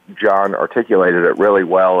thought John articulated it really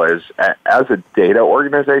well, is as a data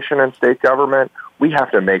organization in state government, we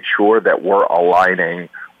have to make sure that we're aligning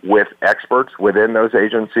with experts within those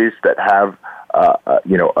agencies that have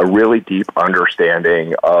a really deep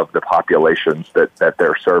understanding of the populations that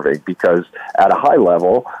they're serving, because at a high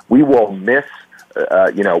level, we will miss,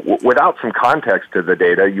 without some context to the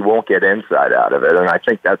data, you won't get insight out of it. And I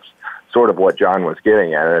think that's sort of what John was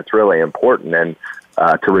getting at, and it's really important. And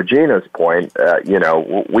to Regina's point,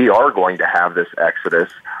 we are going to have this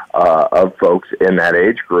exodus of folks in that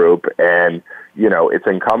age group, and, it's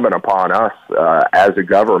incumbent upon us as a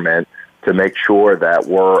government to make sure that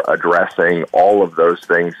we're addressing all of those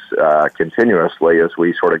things continuously as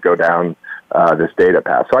we sort of go down this data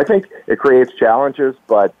path. So I think it creates challenges,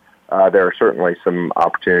 but there are certainly some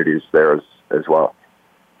opportunities there as well.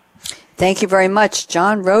 Thank you very much.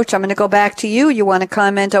 John, Roach, I'm going to go back to you. You want to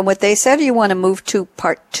comment on what they said, or you want to move to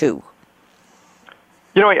part two?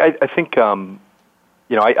 I think,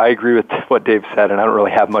 I agree with what Dave said, and I don't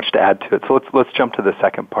really have much to add to it. So let's jump to the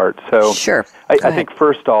second part. So sure. I think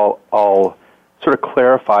first I'll sort of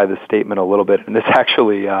clarify the statement a little bit, and this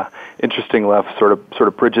actually, interesting enough, sort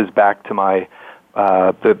of bridges back to my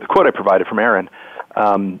the quote I provided from Aaron,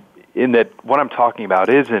 in that what I'm talking about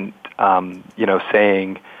isn't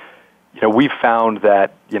saying, we've found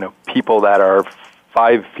that people that are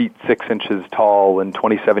 5 feet 6 inches tall and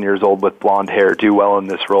 27 years old with blonde hair do well in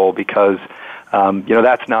this role, because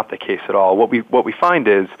that's not the case at all. What we find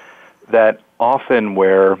is that often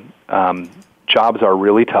where jobs are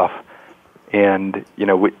really tough, and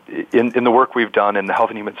in the work we've done in the health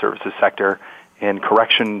and human services sector and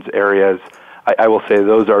corrections areas, I will say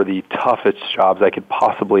those are the toughest jobs I could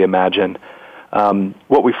possibly imagine.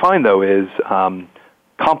 What we find, though, is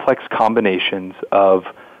complex combinations of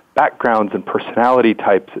backgrounds and personality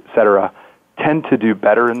types, et cetera, tend to do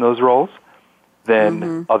better in those roles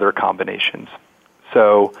than other combinations.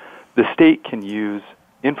 So the state can use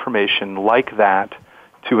information like that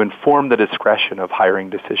to inform the discretion of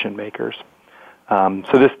hiring decision makers. So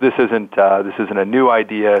this isn't a new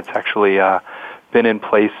idea. It's actually been in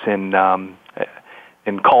place in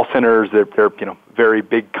call centers. They're very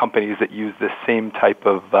big companies that use this same type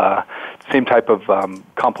of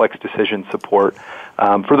complex decision support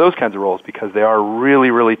for those kinds of roles, because they are really,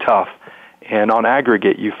 really tough. And on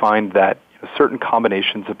aggregate, you find that certain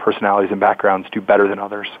combinations of personalities and backgrounds do better than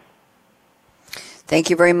others. Thank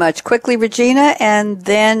you very much. Quickly, Regina, and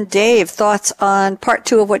then Dave, thoughts on part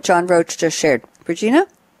two of what John Roach just shared. Regina?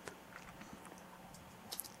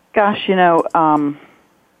 Gosh, that's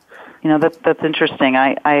interesting.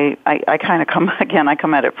 I kind of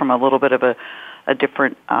come at it from a little bit of a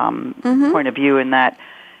different point of view, in that,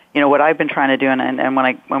 what I've been trying to do, and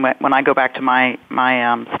when I go back to my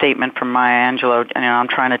statement from Maya Angelou, I'm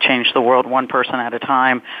trying to change the world one person at a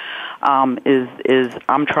time, is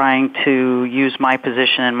I'm trying to use my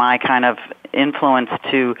position and my kind of influence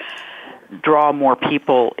to draw more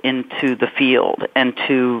people into the field, and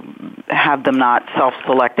to have them not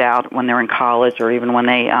self-select out when they're in college, or even when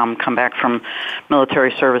they come back from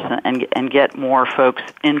military service, and get more folks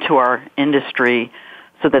into our industry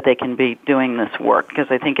so that they can be doing this work, because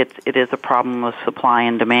I think it is a problem of supply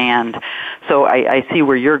and demand. So I see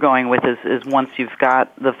where you're going with is once you've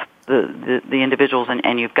got the individuals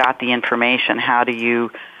and you've got the information, how do you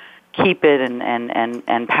keep it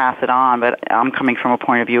and pass it on? But I'm coming from a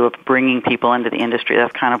point of view of bringing people into the industry.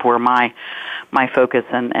 That's kind of where my focus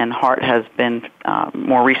and heart has been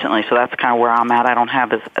more recently. So that's kind of where I'm at. I don't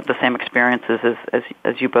have the same experiences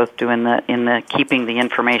as you both do in the keeping the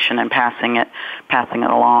information and passing it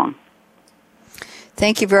along.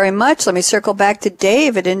 Thank you very much. Let me circle back to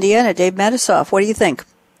Dave at Indiana. Dave Matusoff, what do you think?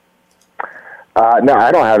 No,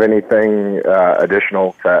 I don't have anything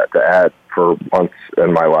additional to add for once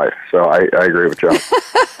in my life. So I agree with John.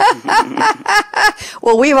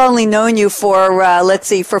 Well, we've only known you for,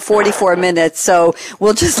 for 44 minutes, so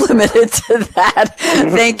we'll just limit it to that.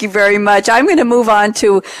 Thank you very much. I'm going to move on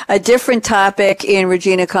to a different topic in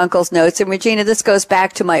Regina Kunkle's notes. And Regina, this goes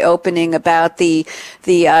back to my opening about the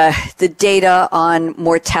data on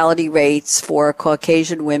mortality rates for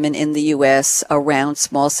Caucasian women in the U.S. around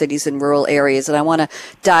small cities and rural areas. And I want to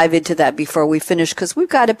dive into that before we finish, because we've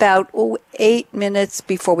got about 8 minutes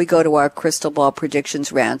before we go to our crystal ball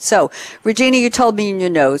predictions round. So, Regina, you told me in your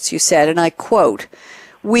notes, you said, and I quote,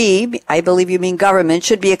 "We, I believe you mean government,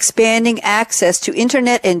 should be expanding access to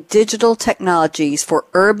internet and digital technologies for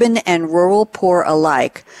urban and rural poor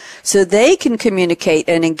alike, so they can communicate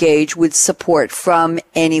and engage with support from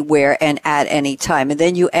anywhere and at any time." And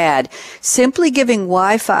then you add, "Simply giving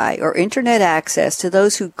Wi-Fi or internet access to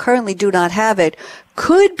those who currently do not have it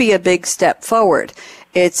could be a big step forward.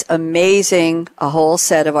 It's amazing, a whole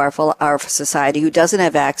set of our society who doesn't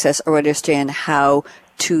have access or understand how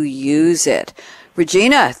to use it."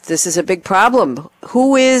 Regina, this is a big problem.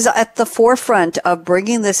 Who is at the forefront of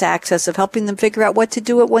bringing this access, of helping them figure out what to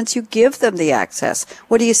do once you give them the access?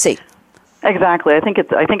 What do you see? Exactly. I think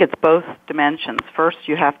it's both dimensions. First,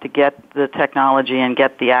 you have to get the technology and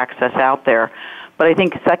get the access out there. But I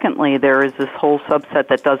think secondly, there is this whole subset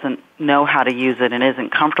that doesn't know how to use it and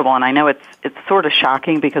isn't comfortable. And I know it's sort of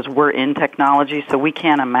shocking because we're in technology, so we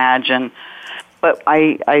can't imagine. But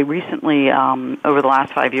I recently, over the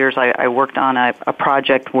last 5 years, I worked on a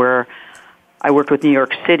project where I worked with New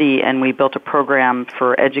York City, and we built a program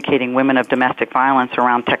for educating women of domestic violence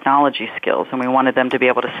around technology skills. And we wanted them to be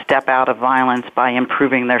able to step out of violence by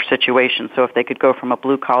improving their situation. So if they could go from a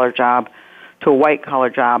blue-collar job to a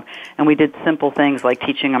white-collar job. And we did simple things like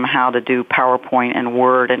teaching them how to do PowerPoint and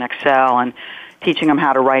Word and Excel and teaching them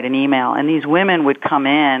how to write an email. And these women would come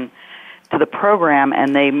in to the program,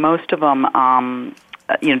 and most of them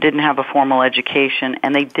didn't have a formal education,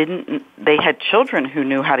 and they had children who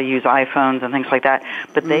knew how to use iPhones and things like that,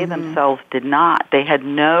 but they themselves did not. They had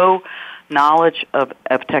no knowledge of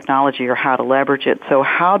technology or how to leverage it. So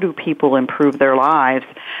how do people improve their lives?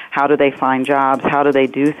 How do they find jobs? How do they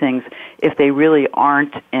do things if they really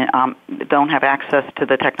don't have access to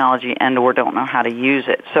the technology and or don't know how to use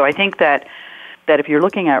it? So I think that if you're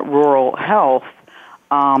looking at rural health,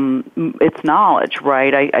 it's knowledge,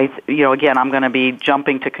 right? Again, I'm going to be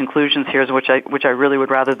jumping to conclusions here, which I really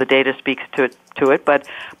would rather the data speaks to it.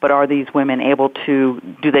 But are these women able to?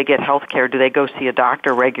 Do they get health care? Do they go see a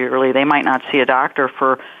doctor regularly? They might not see a doctor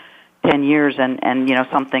for 10 years, and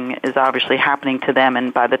something is obviously happening to them,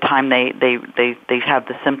 and by the time they have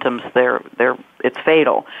the symptoms, it's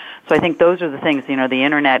fatal. So I think those are the things. The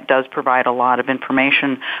internet does provide a lot of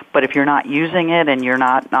information, but if you're not using it and you're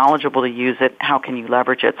not knowledgeable to use it, how can you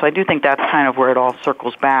leverage it? So I do think that's kind of where it all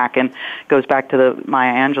circles back and goes back to the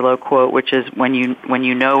Maya Angelou quote, which is when you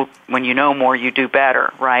know more, you do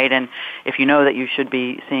better, right? And if you know that you should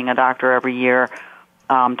be seeing a doctor every year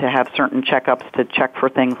to have certain checkups to check for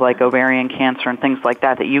things like ovarian cancer and things like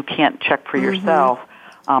that you can't check for yourself,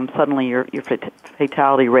 suddenly your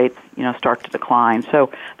fatality rates start to decline.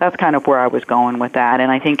 So that's kind of where I was going with that.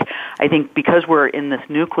 And I think because we're in this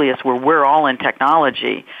nucleus where we're all in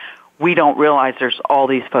technology, we don't realize there's all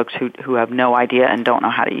these folks who have no idea and don't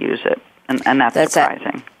know how to use it, and that's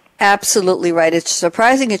surprising. Absolutely right. It's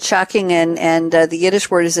surprising, it's shocking, and the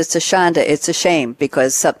Yiddish word is it's a shanda. It's a shame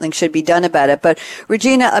because something should be done about it. But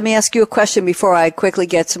Regina, let me ask you a question before I quickly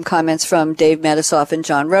get some comments from Dave Matusoff and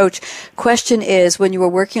John Roach. Question is, when you were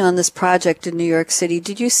working on this project in New York City,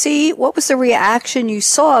 what was the reaction you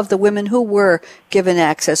saw of the women who were given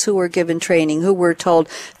access, who were given training, who were told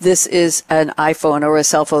this is an iPhone or a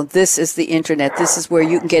cell phone, this is the internet, this is where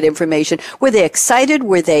you can get information? Were they excited?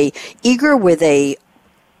 Were they eager? Were they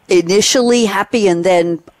initially happy and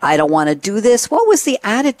then I don't want to do this? What was the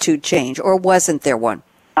attitude change, or wasn't there one?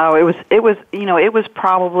 Oh, it was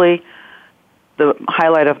probably the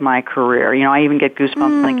highlight of my career. I even get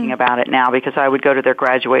goosebumps thinking about it now because I would go to their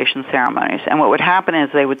graduation ceremonies, and what would happen is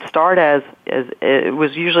they would start as it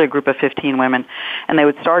was usually a group of 15 women, and they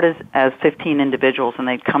would start as 15 individuals, and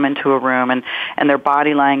they'd come into a room, and their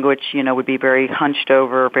body language, would be very hunched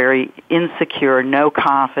over, very insecure, no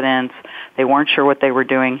confidence. They weren't sure what they were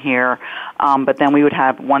doing here. But then we would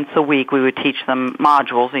have once a week, we would teach them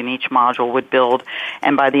modules, and each module would build.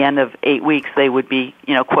 And by the end of 8 weeks, they would be,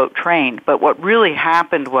 quote, trained. But what really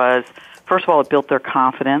happened was, first of all, it built their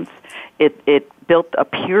confidence. It built a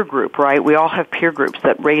peer group, right? We all have peer groups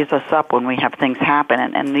that raise us up when we have things happen.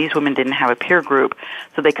 And these women didn't have a peer group,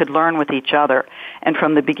 so they could learn with each other. And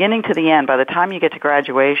from the beginning to the end, by the time you get to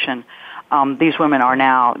graduation, these women are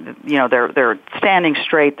now, they're standing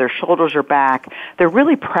straight, their shoulders are back. They're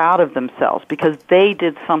really proud of themselves because they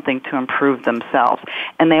did something to improve themselves.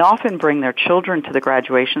 And they often bring their children to the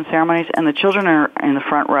graduation ceremonies, and the children are in the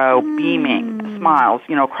front row beaming, smiles,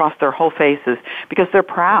 across their whole faces because they're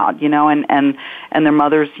proud, and their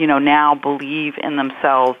mothers, now believe in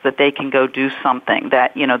themselves that they can go do something,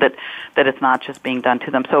 that it's not just being done to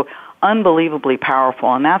them. So unbelievably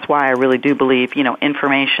powerful, and that's why I really do believe,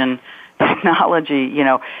 information technology,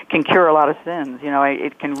 can cure a lot of sins.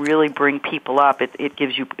 It can really bring people up. It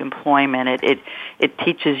gives you employment. It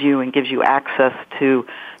teaches you and gives you access to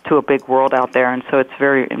a big world out there. And so it's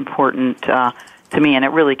very important to me, and it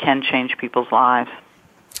really can change people's lives.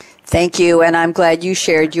 Thank you, and I'm glad you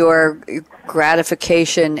shared your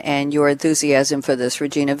gratification and your enthusiasm for this,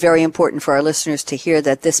 Regina. Very important for our listeners to hear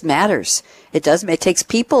that this matters. It does. It takes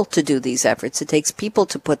people to do these efforts. It takes people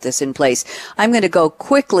to put this in place. I'm going to go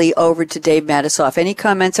quickly over to Dave Matusoff. Any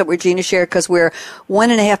comments that Regina shared? Because we're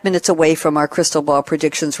 1.5 minutes away from our crystal ball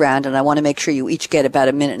predictions round, and I want to make sure you each get about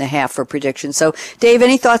 1.5 minutes for predictions. So, Dave,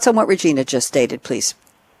 any thoughts on what Regina just stated, please?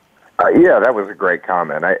 Yeah, that was a great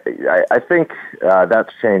comment. I think that's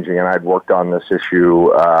changing, and I'd worked on this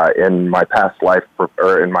issue in my past life,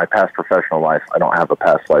 or in my past professional life. I don't have a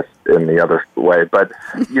past life in the other way, but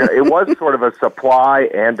it was sort of a supply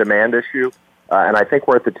and demand issue, and I think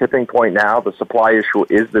we're at the tipping point now. The supply issue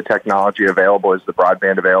is the technology available, is the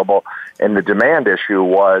broadband available, and the demand issue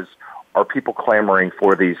was, are people clamoring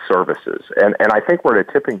for these services? And I think we're at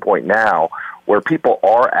a tipping point now where people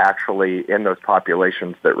are actually in those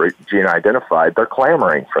populations that Regina identified. They're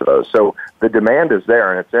clamoring for those. So the demand is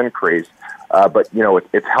there and it's increased. But,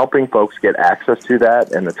 it's helping folks get access to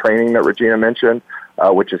that and the training that Regina mentioned,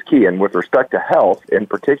 which is key. And with respect to health in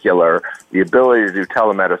particular, the ability to do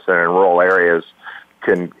telemedicine in rural areas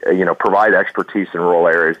can, provide expertise in rural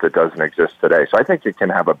areas that doesn't exist today. So I think it can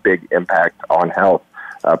have a big impact on health,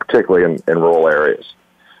 particularly in rural areas.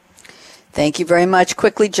 Thank you very much.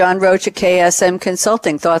 Quickly, John Roach at KSM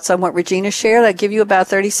Consulting. Thoughts on what Regina shared? I'll give you about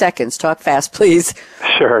 30 seconds. Talk fast, please.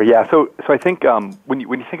 Sure, yeah. So I think when you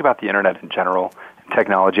think about the Internet in general,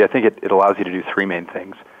 technology, I think it allows you to do three main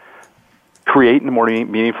things. Create in a more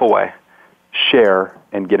meaningful way, share,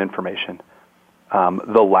 and get information.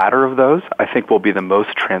 The latter of those, I think, will be the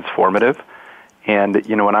most transformative. And,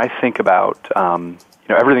 when I think about,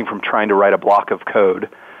 everything from trying to write a block of code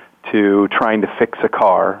to trying to fix a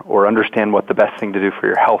car or understand what the best thing to do for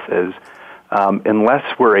your health is, unless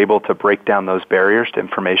we're able to break down those barriers to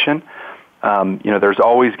information, there's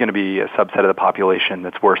always going to be a subset of the population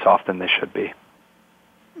that's worse off than they should be.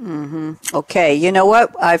 Mm-hmm. Okay, you know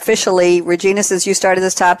what? Officially, Regina, since you started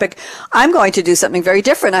this topic, I'm going to do something very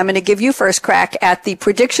different. I'm going to give you first crack at the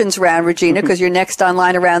predictions round, Regina, because you're next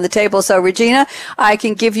online around the table. So, Regina, I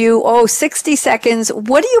can give you, 60 seconds.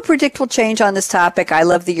 What do you predict will change on this topic? I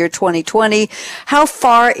love the year 2020. How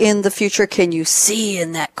far in the future can you see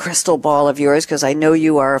in that crystal ball of yours? Because I know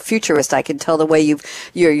you are a futurist. I can tell the way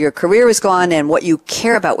your career has gone and what you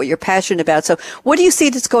care about, what you're passionate about. So, what do you see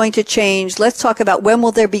that's going to change? Let's talk about when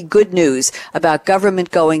will there be good news about government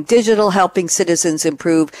going digital, helping citizens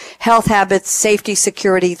improve health habits, safety,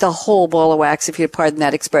 security, the whole ball of wax, if you pardon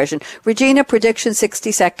that expression. Regina, prediction, 60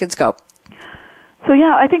 seconds, go. So,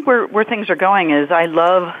 yeah, I think where things are going is I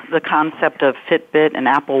love the concept of Fitbit and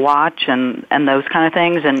Apple Watch and those kind of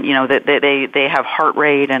things. And, they have heart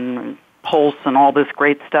rate and pulse and all this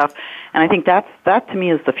great stuff. And I think that to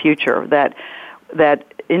me is the future, that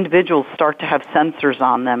individuals start to have sensors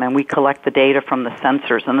on them, and we collect the data from the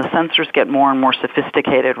sensors, and the sensors get more and more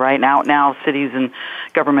sophisticated. Right now cities and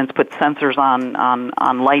governments put sensors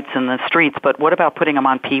on lights in the streets, but what about putting them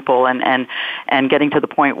on people and getting to the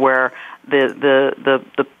point where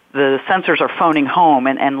the sensors are phoning home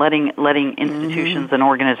and letting institutions and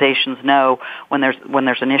organizations know when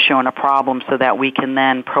there's an issue and a problem, so that we can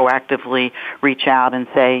then proactively reach out and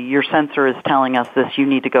say, your sensor is telling us this, you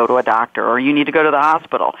need to go to a doctor or you need to go to the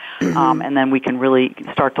hospital. And then we can really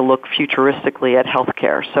start to look futuristically at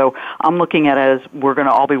healthcare. So I'm looking at it as we're going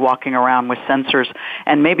to all be walking around with sensors,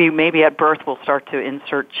 and maybe at birth we'll start to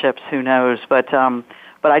insert chips, who knows, but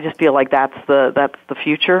I just feel like that's the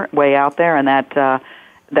future way out there, and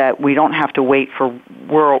that we don't have to wait for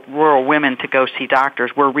rural women to go see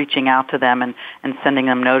doctors. We're reaching out to them and sending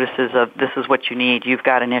them notices of, this is what you need. You've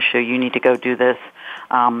got an issue. You need to go do this.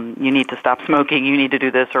 You need to stop smoking. You need to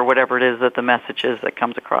do this, or whatever it is that the message is that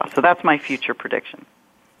comes across. So that's my future prediction.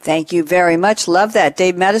 Thank you very much. Love that.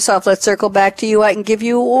 Dave Matusoff, let's circle back to you. I can give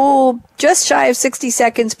you just shy of 60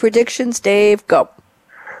 seconds predictions. Dave, go.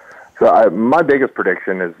 So my biggest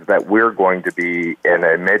prediction is that we're going to be in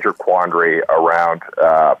a major quandary around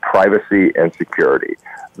privacy and security.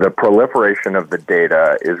 The proliferation of the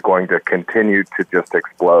data is going to continue to just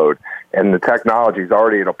explode, and the technology is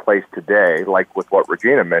already at a place today, like with what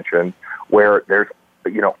Regina mentioned, where there's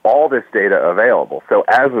all this data available. So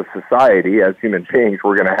as a society, as human beings,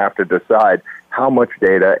 we're going to have to decide how much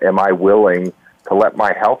data am I willing to let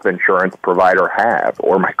my health insurance provider have,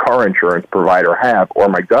 or my car insurance provider have, or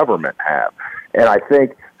my government have. And I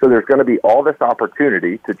think, so there's going to be all this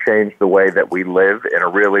opportunity to change the way that we live in a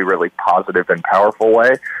really, really positive and powerful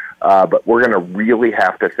way. But we're going to really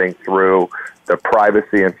have to think through the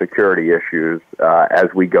privacy and security issues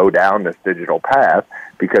as we go down this digital path,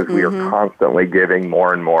 because we are constantly giving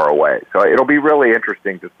more and more away. So it'll be really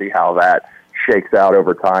interesting to see how that shakes out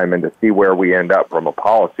over time and to see where we end up from a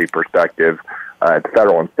policy perspective at the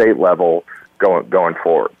federal and state level going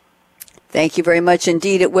forward. Thank you very much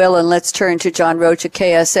indeed. It will. And let's turn to John Roach at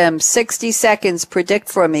KSM. 60 seconds. Predict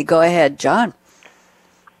for me. Go ahead, John.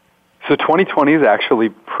 So 2020 is actually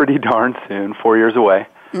pretty darn soon, 4 years away.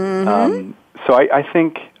 Mm-hmm. So I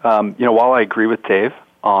think, while I agree with Dave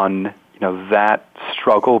on, that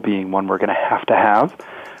struggle being one we're going to have,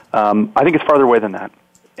 I think it's farther away than that.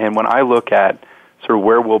 And when I look at sort of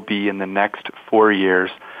where we'll be in the next 4 years,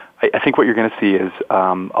 I think what you're going to see is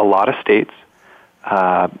a lot of states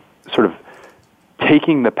sort of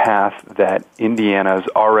taking the path that Indiana's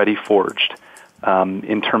already forged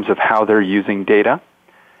in terms of how they're using data,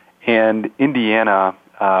 and Indiana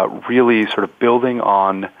really sort of building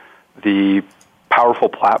on the powerful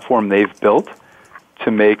platform they've built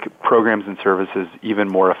to make programs and services even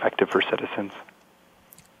more effective for citizens.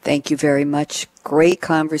 Thank you very much. Great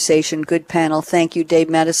conversation. Good panel. Thank you, Dave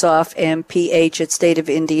Matusoff, MPH at State of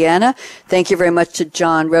Indiana. Thank you very much to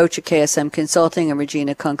John Roach at KSM Consulting and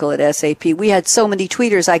Regina Kunkle at SAP. We had so many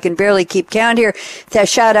tweeters, I can barely keep count here.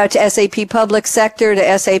 Shout out to SAP Public Sector, to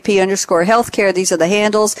SAP_Healthcare. These are the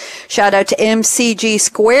handles. Shout out to MCG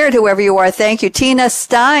Squared, whoever you are. Thank you. Tina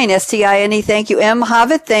Stein, STINE. Thank you. M.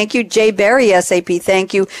 Hovitt. Thank you. Jay Berry, SAP.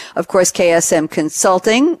 Thank you. Of course, KSM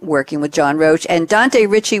Consulting, working with John Roach. And Dante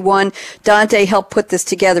Ritchie won. Dante helped put this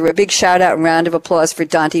together. A big shout out and round of applause for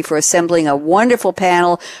Dante for assembling a wonderful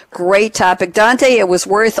panel. Great topic. Dante, it was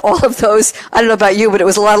worth all of those. I don't know about you, but it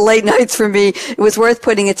was a lot of late nights for me. It was worth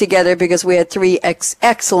putting it together because we had three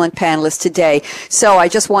excellent panelists today. So I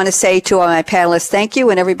just want to say to all my panelists, thank you,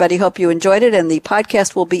 and everybody, hope you enjoyed it. And the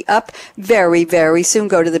podcast will be up very, very soon.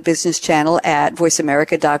 Go to the business channel at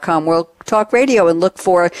voiceamerica.com. World Talk Radio and look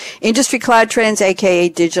for Industry Cloud Trends, aka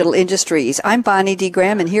Digital Industries. I'm Bonnie D.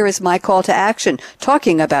 Graham, and here is my call to action,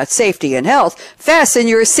 talking about safety and health. Fasten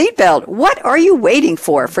your seatbelt. What are you waiting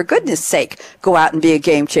for? For goodness sake, go out and be a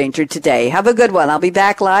game changer today. Have a good one. I'll be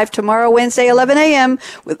back live tomorrow, Wednesday, 11 a.m.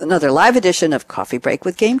 with another live edition of Coffee Break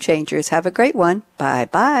with Game Changers. Have a great one.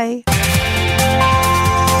 Bye-bye.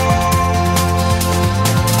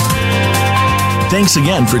 Thanks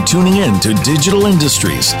again for tuning in to Digital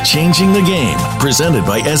Industries, Changing the Game, presented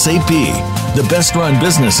by SAP. The best-run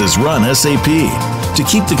businesses run SAP. To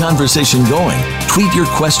keep the conversation going, tweet your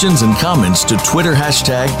questions and comments to Twitter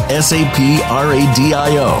hashtag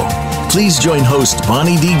 #SAPRadio. Please join host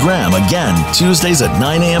Bonnie D. Graham again Tuesdays at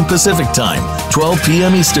 9 a.m. Pacific Time, 12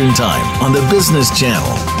 p.m. Eastern Time on the Business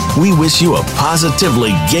Channel. We wish you a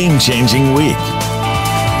positively game-changing week.